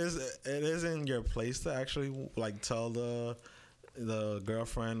 it is in your place to actually like tell the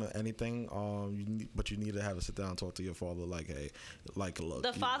girlfriend or anything. But you need to have a sit down and talk to your father. Like, hey, like, look.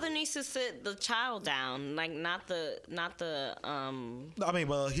 The father needs to sit the child down, like not the. I mean,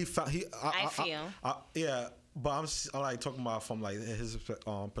 well, he found he. I feel. Yeah. But I'm like talking about from like his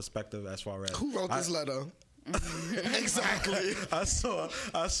perspective as far as Who wrote this letter? Exactly. I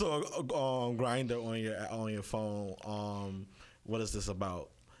saw Grinder on your phone. What is this about?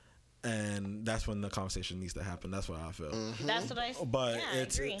 And that's when the conversation needs to happen. That's what I feel. That's what I. But yeah, I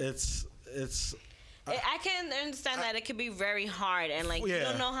agree. I can understand that it could be very hard, and like you Yeah.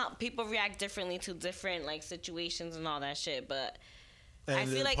 don't know how people react differently to different like situations and all that shit. But I and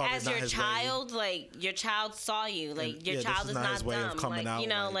feel it's like probably as not your his way. child, like your child saw you, like And, your yeah, child this is not not his way dumb, of coming like out, you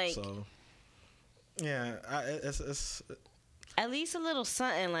know, like so. Yeah, it's at least a little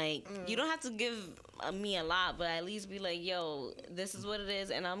something. Like you don't have to give me a lot, but at least be like, "Yo, this is what it is,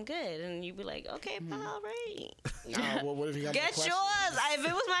 and I'm good." And you be like, "Okay, all right, Nah, what if he got get more yours." questions? If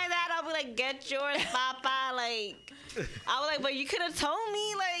it was my dad, I'll be like, "Get yours, Papa." Like I was like, "But you could have told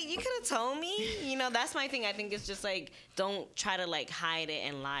me. Like you could have told me." You know, that's my thing. I think it's just like don't try to like hide it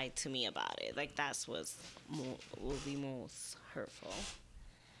and lie to me about it. Like that's what's will be most hurtful.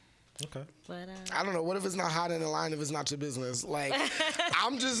 okay. But I don't know. What if it's not hot in the line? If it's not your business, like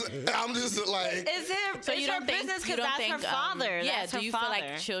I'm just like. is it? So it's you her don't think business you because don't that's think her father. Yeah. That's Do her you father. feel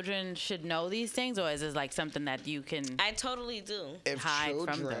like children should know these things, or is it like something that you can? I totally do. If hide from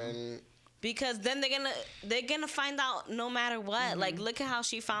them? children, Because then they're gonna find out no matter what. Like look at how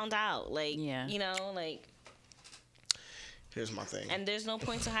she found out. Like Yeah. you know, like here's my thing. and there's no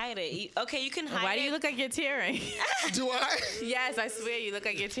point to hide it. Okay, you can hide Why do it. you look like you're tearing? Do I? Yes, I swear you look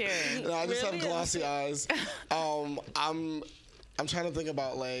like you're tearing. No, I just Really? have glossy eyes. I'm trying to think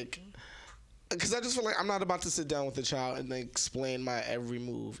about like, because I just feel like I'm not about to sit down with the child and like, explain my every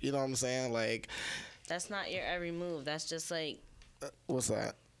move. You know what I'm saying? Like, That's not your every move. That's just like what's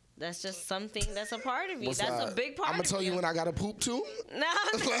that? that's just something that's a part of you. What's That's that? a big part. I'm gonna of tell you when I gotta poop too. No.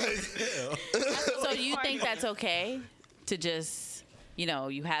 Like, So you think that's okay to just, you know,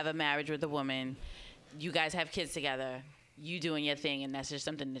 you have a marriage with a woman, you guys have kids together, you doing your thing, and that's just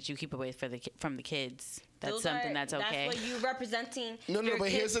something that you keep away from the kids. That's Those something are- that's okay. That's what you representing. no, your but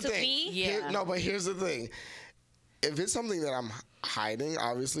here's kids the to thing. Be. Yeah. But here's the thing. If it's something that I'm hiding,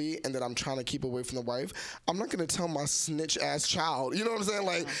 obviously, and that I'm trying to keep away from the wife, I'm not gonna tell my snitch ass child. You know what I'm saying?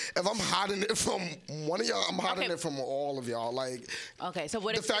 Like, if I'm hiding it from one of y'all, I'm hiding Okay. it from all of y'all. Like, Okay, so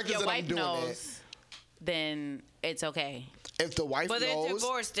what The if fact is your that I'm wife doing knows? Then it's okay. if the wife But they're knows,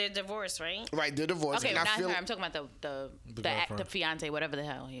 divorced. They're divorced, right? right, they're divorced. Okay, and not I feel, her. I'm talking about the girlfriend. fiance, whatever the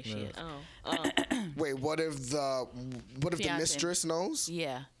hell she is. Oh. wait, what if the Fiancé. mistress knows?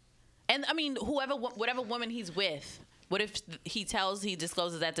 Yeah, and I mean, whatever woman he's with. What if he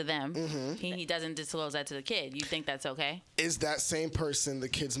discloses that to them? Mm-hmm. He doesn't disclose that to the kid. You think that's okay? Is that same person the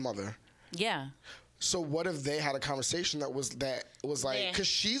kid's mother? Yeah. So what if they had a conversation that was like, Yeah. because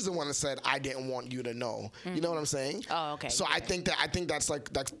she's the one that said, I didn't want you to know. You know what I'm saying? Oh, okay. So Yeah. I think that's like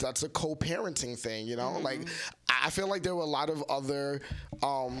that's a co-parenting thing. You know, Mm-hmm. like I feel like there were a lot of other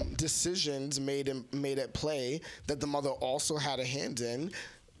decisions made at play that the mother also had a hand in,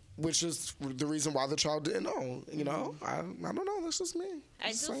 which is the reason why the child didn't know. You know, I don't know. That's just me. I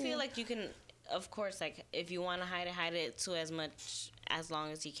Just do saying. feel like you can, of course, like if you want to hide it to as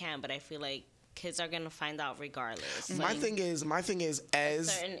long as you can. But I feel like kids are gonna find out regardless. My thing is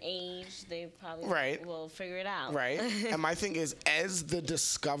as Certain age, they probably Right. will figure it out. right, and my thing is as the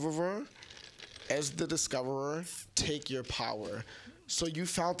discoverer, take your power. So you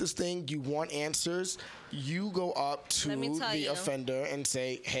found this thing, you want answers, you go up to Let me tell the you. offender and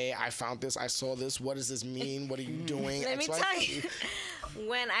say, hey, I found this, I saw this, what does this mean, what are you doing? Let me XYZ. tell you.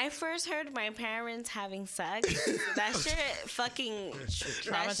 When I first heard my parents having sex, that shit fucking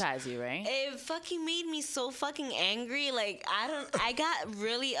Traumatize you, right? It fucking made me so fucking angry. Like I got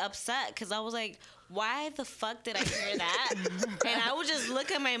really upset because I was like, why the fuck did I hear that? And I would just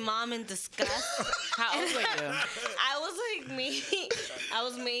look at my mom in disgust. How old were you? I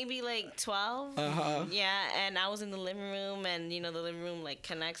was maybe like 12. Yeah, and I was in the living room, and the living room like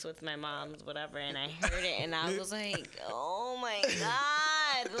connects with my mom's whatever, and I heard it, and I was like, oh my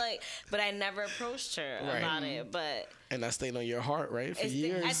god, like, but I never approached her about it, but. And that stayed on your heart, right, for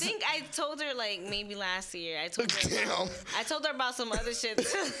years. I think I told her like maybe last year. I told her about some other shit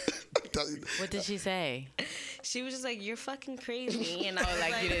too. What did she say? She was just like, "You're fucking crazy," and I was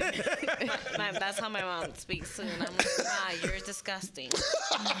like, "You didn't." That's how my mom speaks too, and I'm like, "Ah, you're disgusting."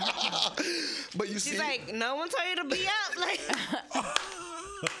 But you She's like, "No one told you to be up." Like,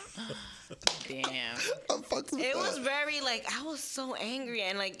 damn. It was very like I was so angry,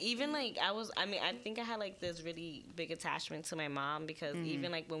 and like even like I think I had like this really big attachment to my mom because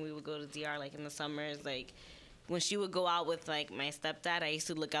even like when we would go to DR like in the summers, like when she would go out with like my stepdad, I used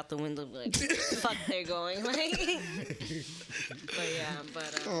to look out the window like, fuck, they're going. Like,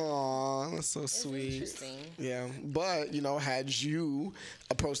 Aw, that's so sweet. Interesting. Yeah, but had you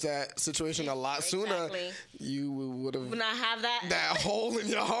approached that situation a lot sooner, you would have not have that hole in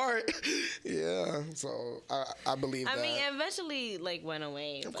your heart. Yeah, so I believe that. I mean, eventually like went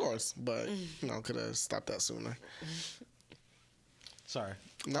away. Of course, but could have stopped that sooner. Sorry.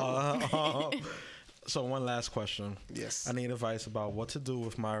 No. So one last question. Yes. I need advice about what to do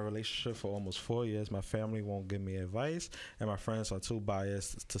with my relationship for almost 4 years. My family won't give me advice, and my friends are too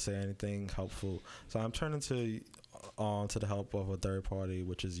biased to say anything helpful. So I'm turning to the help of a third party,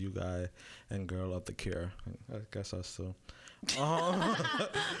 which is you guy and girl of the cure. I guess us too.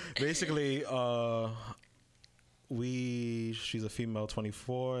 Basically, she's a female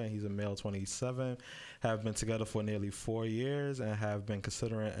 24 and he's a male 27. Have been together for nearly 4 years and have been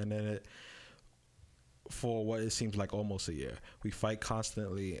considering ending it for what it seems like almost a year. We fight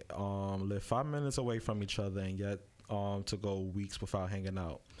constantly, live 5 minutes away from each other, and yet to go weeks without hanging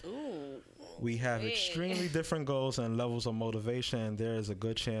out. Ooh. We have extremely different goals and levels of motivation. There is a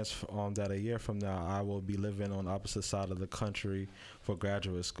good chance that a year from now I will be living on the opposite side of the country for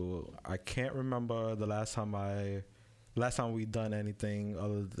graduate school. I can't remember the last time we done anything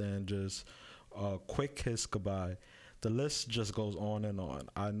other than just a quick kiss goodbye. The list just goes on and on.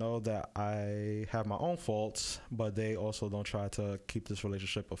 I know that I have my own faults, but they also don't try to keep this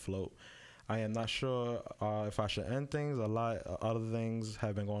relationship afloat. I am not sure if I should end things. A lot of other things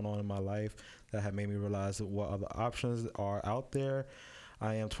have been going on in my life that have made me realize what other options are out there.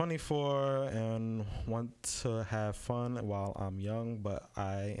 I am 24 and want to have fun while I'm young, but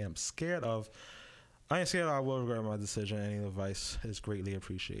I am scared I will regret my decision. Any advice is greatly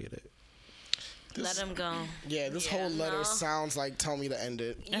appreciated. Let him go. Yeah, this whole letter sounds like tell me to end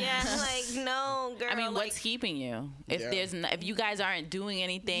it. Yeah, like no, girl. I mean, like, what's keeping you? If you guys aren't doing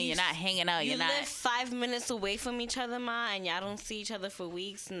anything, you're not hanging out, you you're not. live 5 minutes away from each other, ma, and y'all don't see each other for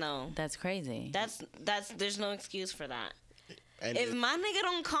weeks. No, That's crazy. that's there's no excuse for that. And If my nigga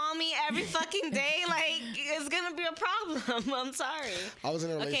don't call me every fucking day, like it's gonna be a problem. I'm sorry. I was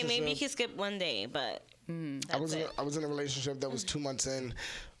in a relationship. Okay, maybe you can skip one day, but I was in a relationship that was 2 months in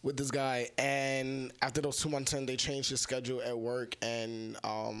with this guy, and after those 2 months in, they changed his schedule at work, and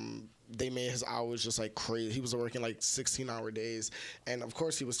they made his hours just like crazy. He was working like 16-hour days, and of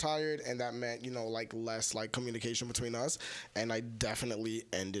course he was tired, and that meant like less like communication between us. And I definitely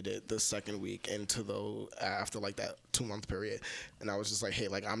ended it the second week after like that 2-month period, and I was just like, hey,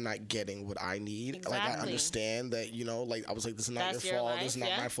 like I'm not getting what I need. Exactly. Like I understand that like I was like, this is not That's your your fault. life, This is not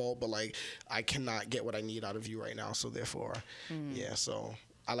yeah. my fault, but like I cannot get what I need out of you right now. So therefore, yeah. So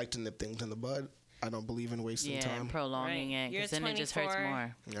I like to nip things in the bud. I don't believe in wasting Yeah, time. and prolonging it, You're because then it just hurts 24.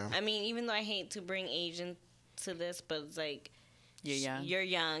 more. Yeah. I mean, even though I hate to bring age into this, but it's like You're young. You're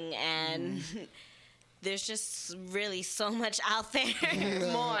young, and there's just really so much out there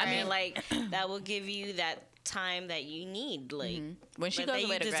more. I mean, like that will give you that time that you need. Like When she but goes that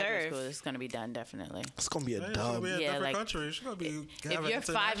away you to graduate deserve. school, it's gonna be done definitely. It's gonna be a It's gonna dub. be a Yeah, different like, country. She's gonna be. If you're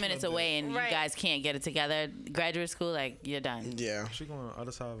 5 minutes away and Right. you guys can't get it together, graduate school, like you're done. Yeah. She's going on the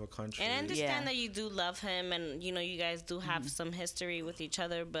other side of a country. And I understand Yeah. that you do love him, and you guys do have some history with each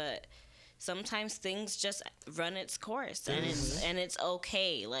other, but sometimes things just run its course, and it's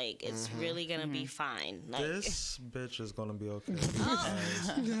okay. Like it's really gonna be fine. Like This bitch is gonna be okay.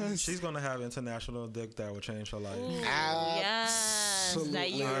 because She's gonna have international dick that will change her life. yes, that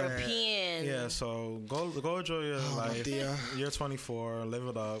Absolutely. European. lying. Yeah, so go enjoy your life. dear. You're 24, live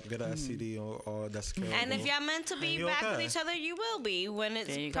it up, get an STD or that's curable. And if y'all meant to be you back okay. with each other, you will be when There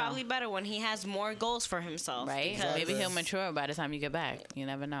you it's go. probably better when he has more goals for himself. Right? because- Maybe he'll mature by the time you get back. You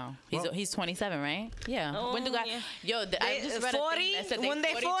never know. He's 27, right? Yeah. Oh, when do guys? yeah. Yo, I just read 40? a thing that said When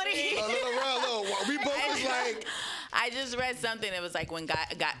they 43. 40? Look, we both was like, I just read something that was like when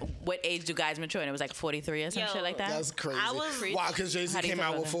what age do guys mature? And it was like 43 or some Yo, shit like that. that's crazy. I was- Why? Because Jay-Z How do you came feel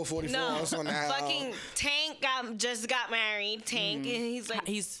out about with that? 444 No, so now. fucking Tank just got married. Tank, and he's like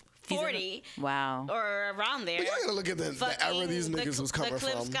he's 40 wow. or around there. But you gotta look at the era these niggas was coming the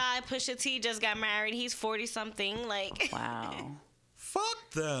Clips from. guy, Pusha T, just got married. He's 40 something. Like, Wow.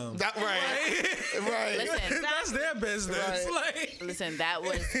 Fuck them. That right. Listen, That's their business. Right. Like, listen. That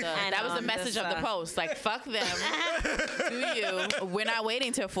was the know, I'm message just, of the post. Like, fuck them. Do you? We're not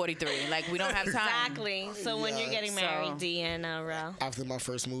waiting till 43. Like, we don't have time. exactly. So when you're getting So- married, D and Rel. After my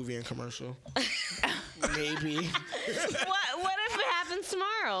first movie and commercial. Maybe. What if it happens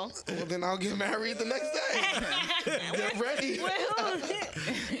tomorrow? Well, then I'll get married the next day. Get ready.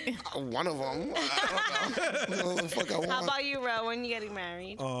 One of them. I don't know. What the fuck I want. How about you, Rel? When you getting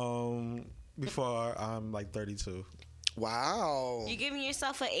married? before I'm like 32. Wow. You giving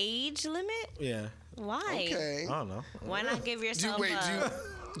yourself an age limit? Yeah. Why? Okay. I don't know. Why not give Do yourself wait, a...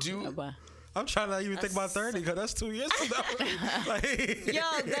 do you Wow. I'm trying to not even think about 30 because that's 2 years from now. Like, Yo,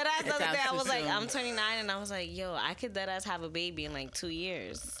 deadass the other sounds day, I too was like, soon. I'm 29, and I was like, yo, I could deadass have a baby in like 2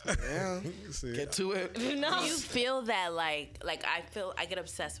 years. yeah. see, Get to it. No. Do you feel that like I get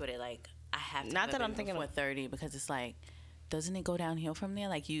obsessed with it. Like I have to Not have that a I'm baby thinking before of- 30 because it's like, doesn't it go downhill from there?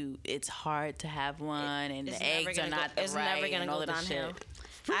 Like it's hard to have one, and It's the never eggs are gonna not go- the it's right, never gonna and all go of this downhill. shit.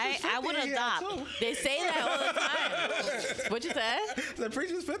 I would adopt. They say that all the time. What you said? the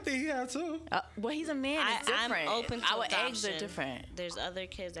preacher's 50, he have too. Well, he's a man. It's I'm different. open to Our adoption. eggs are different. There's other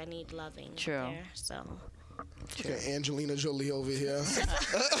kids that need loving. out True. There, so Okay, Angelina Jolie over here.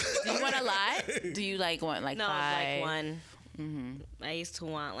 Do you want a lot? Do you want like no, 5? like one. I used to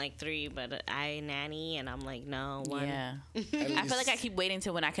want like 3, but I nanny, and I'm like, no, one. Yeah. I feel like I keep waiting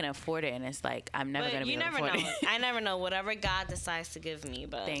till when I can afford it, and it's like I'm never But gonna be you able to never afford know. it. I never know. Whatever God decides to give me,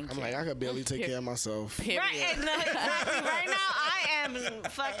 but Thank I'm you. like, I could barely take care of myself. Period. right, no, exactly. Right now, I am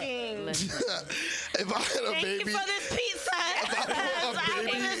fucking. If I had a Thank baby, you for this pizza.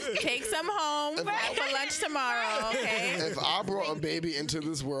 Take some home for lunch tomorrow, okay? if I brought a baby into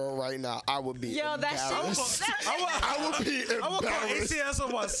this world right now, I would be Yo, that shit. embarrassed. I I would be I'm gonna call embarrassed. ACS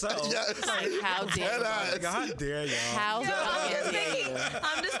on myself. Yes. How dare you? Like, how dare y'all? How Yo, dare you?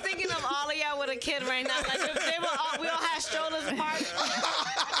 I'm just thinking of all of y'all with a kid right now. Like if they were all, we all had strollers parked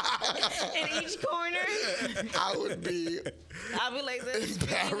in each corner. I would be. I'll be like this.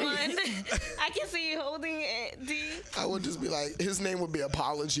 Embarrassed. Anyone? I can see you holding it, D. I would just be like, his name would be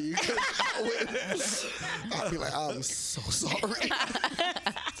Apology. I'd be like, I'm so sorry.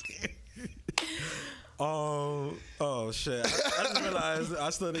 Oh shit! I just realized I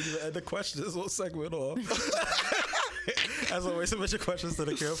still didn't even end the questions. What segment off? As always, submit your questions to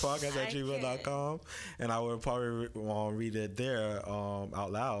thecurepodcast@gmail.com, and I will probably read it there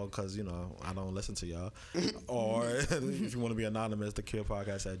out loud because I don't listen to y'all. Or if you want to be anonymous,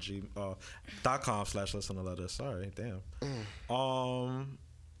 thecurepodcast@gmail.com/listener Sorry, damn.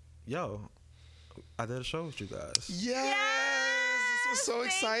 Yo, I did a show with you guys. Yes. This was so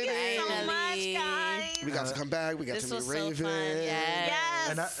exciting. Thank you so much, Finally. We guys. got to come back. We got This to meet was so Raven. fun. Yes. Yes.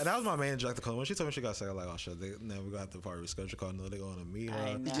 And that was my main objective. Because when she told me she got sick, I was like, oh shit, now we got the party reschedule. Call. No, they're going to meet her.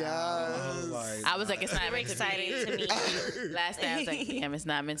 I know. Yes. I was like, it's not We're meant to excited to be. meet you. Last day, I was like, damn, it's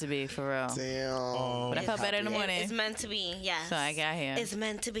not meant to be for real. Damn. But I felt better in the morning, It's meant to be. Yes. so I got here. It's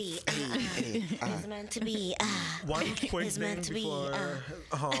meant to be. It's meant to be. One quick It's thing meant to be, before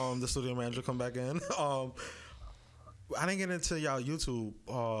the studio manager come back in. I didn't get into y'all YouTube,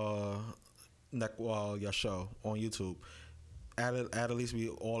 your show on YouTube. Adelise be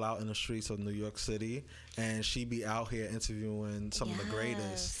all out in the streets of New York City, and she be out here interviewing some of the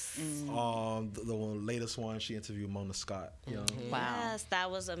greatest. The latest one, she interviewed Mona Scott. Wow. Yes, that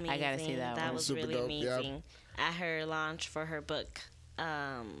was amazing. gotta see that one. was Super really dope, yeah. amazing. At her launch for her book,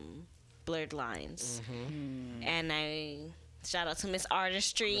 Blurred Lines. And I shout out to Miss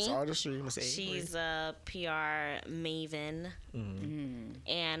Artistry. Miss Artistry, Miss Avery. She's a PR maven.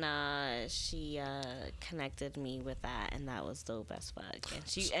 And she connected me with that, and that was dope as fuck.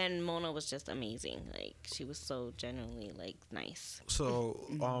 And Mona was just amazing. Like, she was so genuinely nice. So,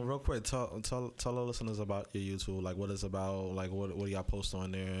 real quick, tell our listeners about your YouTube. Like, what it's about. Like, what do y'all post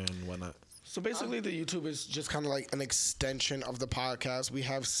on there and whatnot. So basically, the YouTube is just kind of like an extension of the podcast. We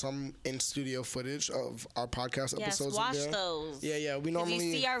have some in-studio footage of our podcast Yes, episodes. watch in there. those. Yeah. We 'Cause normally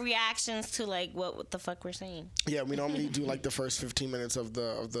you see our reactions to like what the fuck we're saying. we normally do like the first 15 minutes of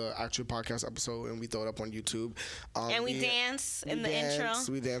the actual podcast episode, and we throw it up on YouTube. And we dance in the intro.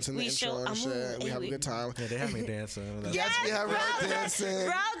 We dance in the We intro show- and I'm shit. moving. We have a Hey, good time. Yeah, they have me dancing. That's- Yes, we have bro, her dancing.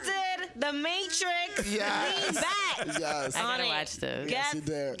 Bro did the Matrix. Yes. Lean back. Yes. I On gotta it. watch this. Yes, you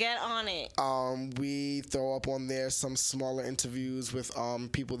did. Get on it. We throw up on there some smaller interviews with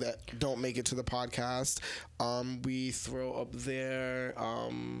people that don't make it to the podcast. We throw up there.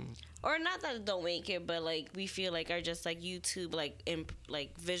 Or not that it don't make it, but like we feel like are just like YouTube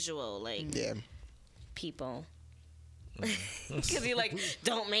like visual Yeah. people. Because you like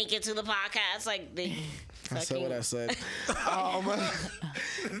don't make it to the podcast like they. I said what I said. I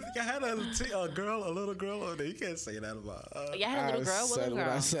had a little girl on there. You can't say that about. Y'all had a little girl. What said little what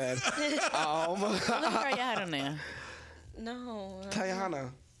girl? I said. What little girl y'all had on there? No.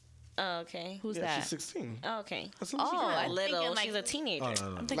 Tayana. Oh, okay. Who's Yeah, that? she's 16. Oh, okay. That's a little Oh, girl. I'm Little. thinking, like- She's a teenager. Oh,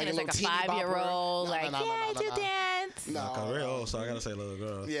 no. I'm thinking Like a it's like a little teeny 5-year-old. bopper. Like, No, yeah, I do no. dance. No. I'm real old, so I gotta say little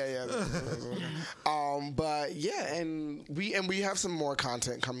girl. Yeah. But yeah, and we have some more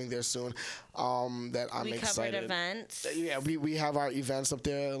content coming there soon. That I'm We excited. covered events. Yeah, we have our events up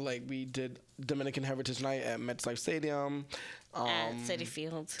there. Like we did Dominican Heritage Night at MetLife Stadium. At City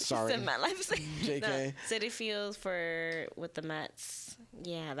Fields. sorry. Said MetLife. JK. No, City Fields with the Mets.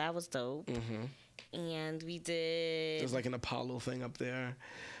 Yeah, that was dope. And we did. There's like an Apollo thing up there.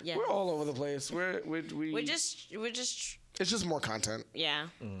 Yeah. We're all over the place. We're just it's just more content. yeah.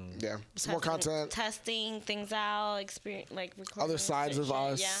 Yeah, it's more content. Testing things out, experience like recording Other sides of shit,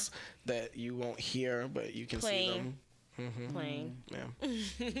 us that you won't hear, but you can Playing. see them. Yeah, playing.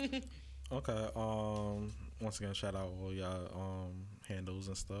 Yeah. Okay. Once again, shout out all y'all handles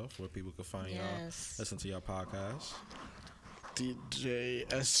and stuff where people can find y'all, Yes. listen to y'all podcast. DJ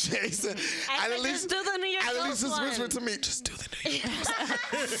SJ said, I said, just do the New York at Ghost least just one. whisper to me, just do the New York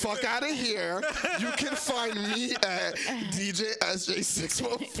Ghost. Fuck out of here. You can find me at DJ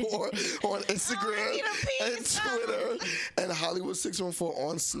SJ614 on Instagram need a and peace Twitter and Hollywood614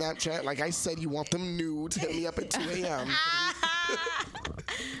 on Snapchat. Like I said, you want them nudes, hit me up at 2 a.m.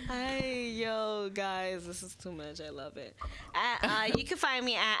 Hey, yo, guys, this is too much. I love it. You can find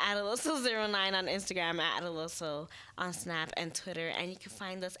me at Adaloso09 on Instagram, at Adaloso on Snap and Twitter. And you can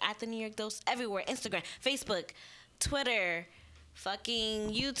find us at The New York Dose everywhere. Instagram, Facebook, Twitter,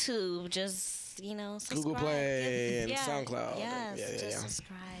 fucking YouTube. Just, subscribe. Google Play and Yeah. SoundCloud. Yes, Yeah. just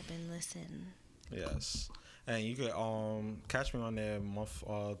subscribe and listen. Yes. And you could catch me on the month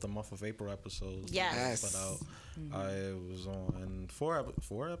of April episodes. Yes. Put out. I was on four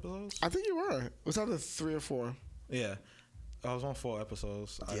episodes. I think you were. Was that the 3 or 4? Yeah, I was on 4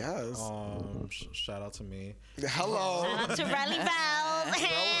 episodes. Yes. Shout out to me. Hello. Shout out to Rally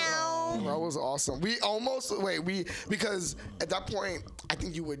Valve. That was awesome. Because at that point, I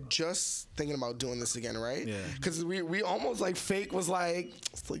think you were just thinking about doing this again, right? Yeah. Because we almost like fake was like,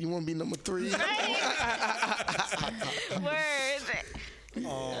 so you want to be number 3? Word.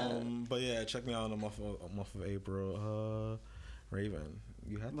 But yeah, check me out on the month of April. Raven,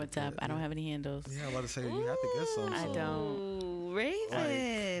 you have. What's to up? I don't have any handles. Yeah, I'm about to say you have to get some. I so don't. Ooh,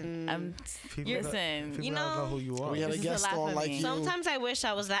 Raven. People Listen, people you gotta know, who you are. We had a This is a guest lot on for like me. you. Sometimes I wish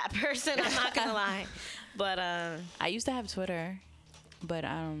I was that person. I'm not gonna lie, but I used to have Twitter, but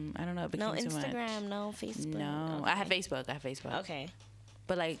I don't know. It became no too much. Instagram, no Facebook. No, Okay. I have Facebook. Okay.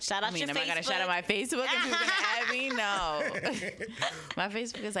 But like, Shout out I mean, your am I gonna shout Facebook. out my Facebook if you're gonna add me? No. My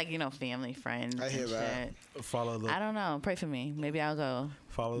Facebook is like family, friends. I hear and that. shit. Follow the I don't know. Pray for me. Maybe I'll go.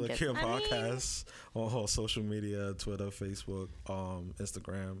 Follow the Get- Cure I mean- Podcast on all social media, Twitter, Facebook,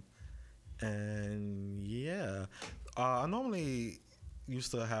 Instagram. And yeah. I normally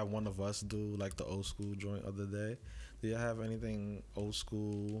used to have one of us do like the old school joint of the day. Do you have anything old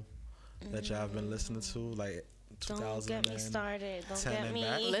school that y'all have been listening to? Like 2000 Don't get me started. Don't 10 get and me.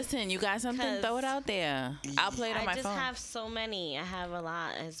 back? Listen, you got something? 'Cause Throw it out there. I'll play it on I my just phone. have so many. I have a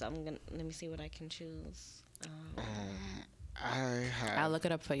lot. Let me see what I can choose. I have. I'll look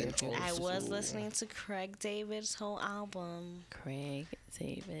it up for you. An old I was school. listening to Craig David's whole album. Craig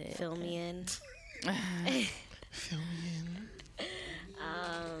David. Fill me in. Fill me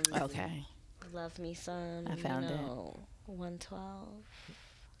in. Okay. Love me some. I found it. 112.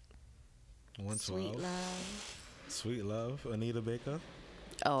 112. Sweet love. Sweet Love, Anita Baker.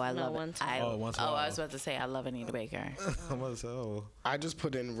 Oh, I No, love it. 112. Oh, 112. I was about to say I love Anita Baker. I'm about to say, oh. I just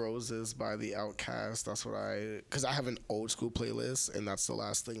put in Roses by the Outcast. That's what because I have an old school playlist, and that's the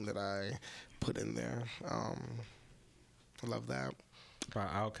last thing that I put in there. I love that. By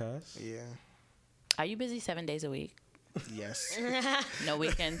Outkast. Yeah. Are you busy 7 days a week? Yes. No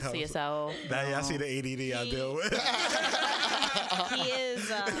weekends to yourself? I see the ADD I deal with. He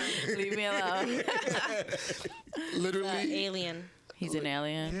is Leave me alone. Literally. alien. He's an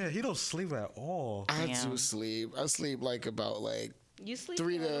alien. Yeah, he don't sleep at all. I Damn. do sleep. I sleep like about like You sleep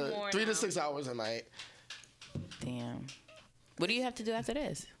 3 a little to more 3 now. to 6 hours a night. Damn. What do you have to do after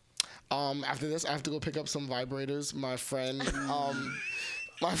this? After this, I have to go pick up some vibrators. My friend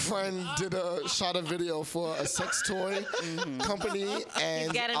shot a video for a sex toy company,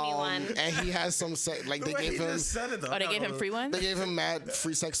 and getting me one. and he has some like they The way gave he him just said it, though. Oh, they gave him free ones? they gave him mad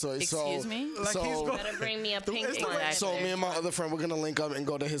free sex toys. Excuse me? Like, he's so going- Better bring me a pink It's the one. way- Exactly. so me and my other friend we're gonna link up and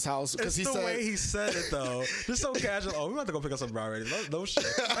go to his house because It's he the said way he said it though. Just so casual. Oh, we about to go pick up some vibrators. No shit.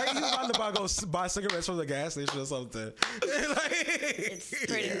 Like he's about to go buy cigarettes from the gas station or something. It's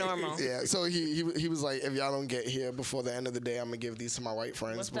pretty normal. Yeah, so he was like, if y'all don't get here before the end of the day, I'm gonna give these to my white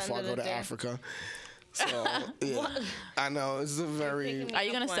friends What's the before I end go of to the day? Africa. So yeah, I know it's a very. Are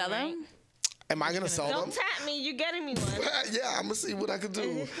you going to One, sell right? them? Am I gonna sell them? Don't tap me. You getting me one. Yeah, I'm gonna see what I can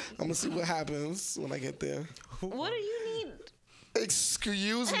do. I'm gonna see what happens when I get there. What do you need?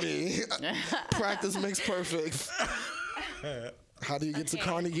 Excuse me. Practice makes perfect. How do you get to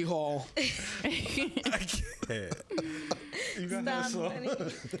Carnegie Hall? You got that song?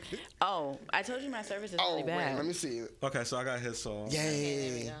 Oh, I told you my service is Oh, really wait, bad. let me see. Okay, so I got his song. There we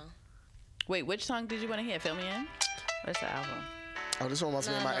Yay. go. Wait, which song did you want to hear? Fill me in? What's the album? Oh, this one reminds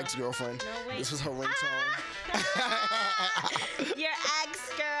me of my No. ex-girlfriend. No, wait. This was her ringtone. Your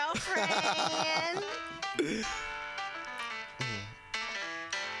ex-girlfriend.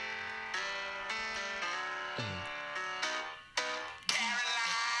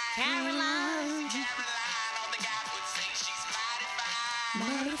 Caroline.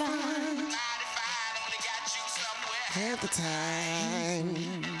 At the time.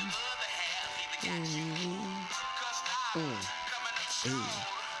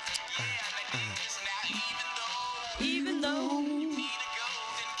 Even though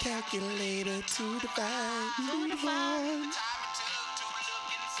Calculator to divide. Move on.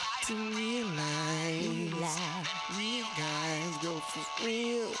 To realize. Real guys go for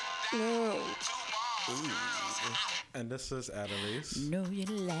real. No. And this is Annalise. No, you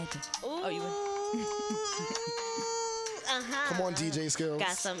like it. Ooh. Oh, you uh-huh. Come on, DJ Skills.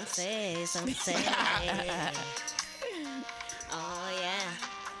 Got something to say, something to say. Oh, yeah.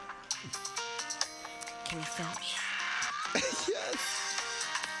 Can you feel me? Yes.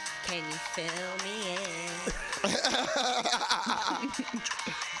 Can you feel me in?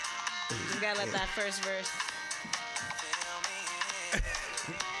 You gotta let that first verse.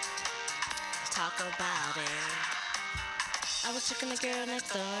 Talk about it. I was checking the girl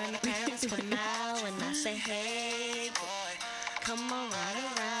next door and the parents put him out and I say, hey, boy, come on right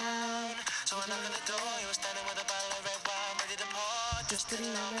around. So I knocked on the door, you were standing with a bottle of red wine ready to pour. Just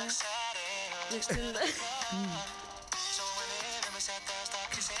another mixed in the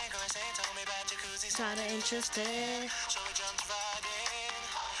kinda interested.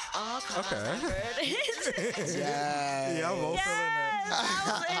 Oh, come Okay. on, Yeah. Yeah, I'm both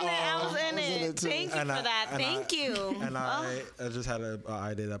feeling it. I was in in it. it too. Thank you And for I- that. and Thank you. And I just had an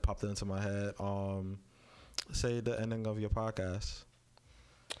idea that popped into my head. Say the ending of your podcast.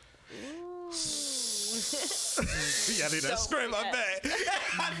 Yeah, I need that script. I bet.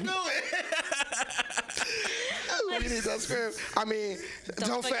 I knew it. We need that script. I mean,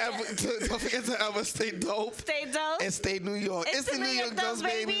 don't forget to ever stay dope Stay dope. and stay New York. It's the New York Dose,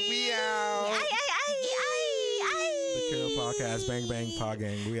 baby. We out. Ay, ay, ay, The Kill Podcast. Bang, bang, pod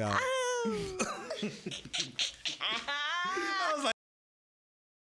gang. We out. ay.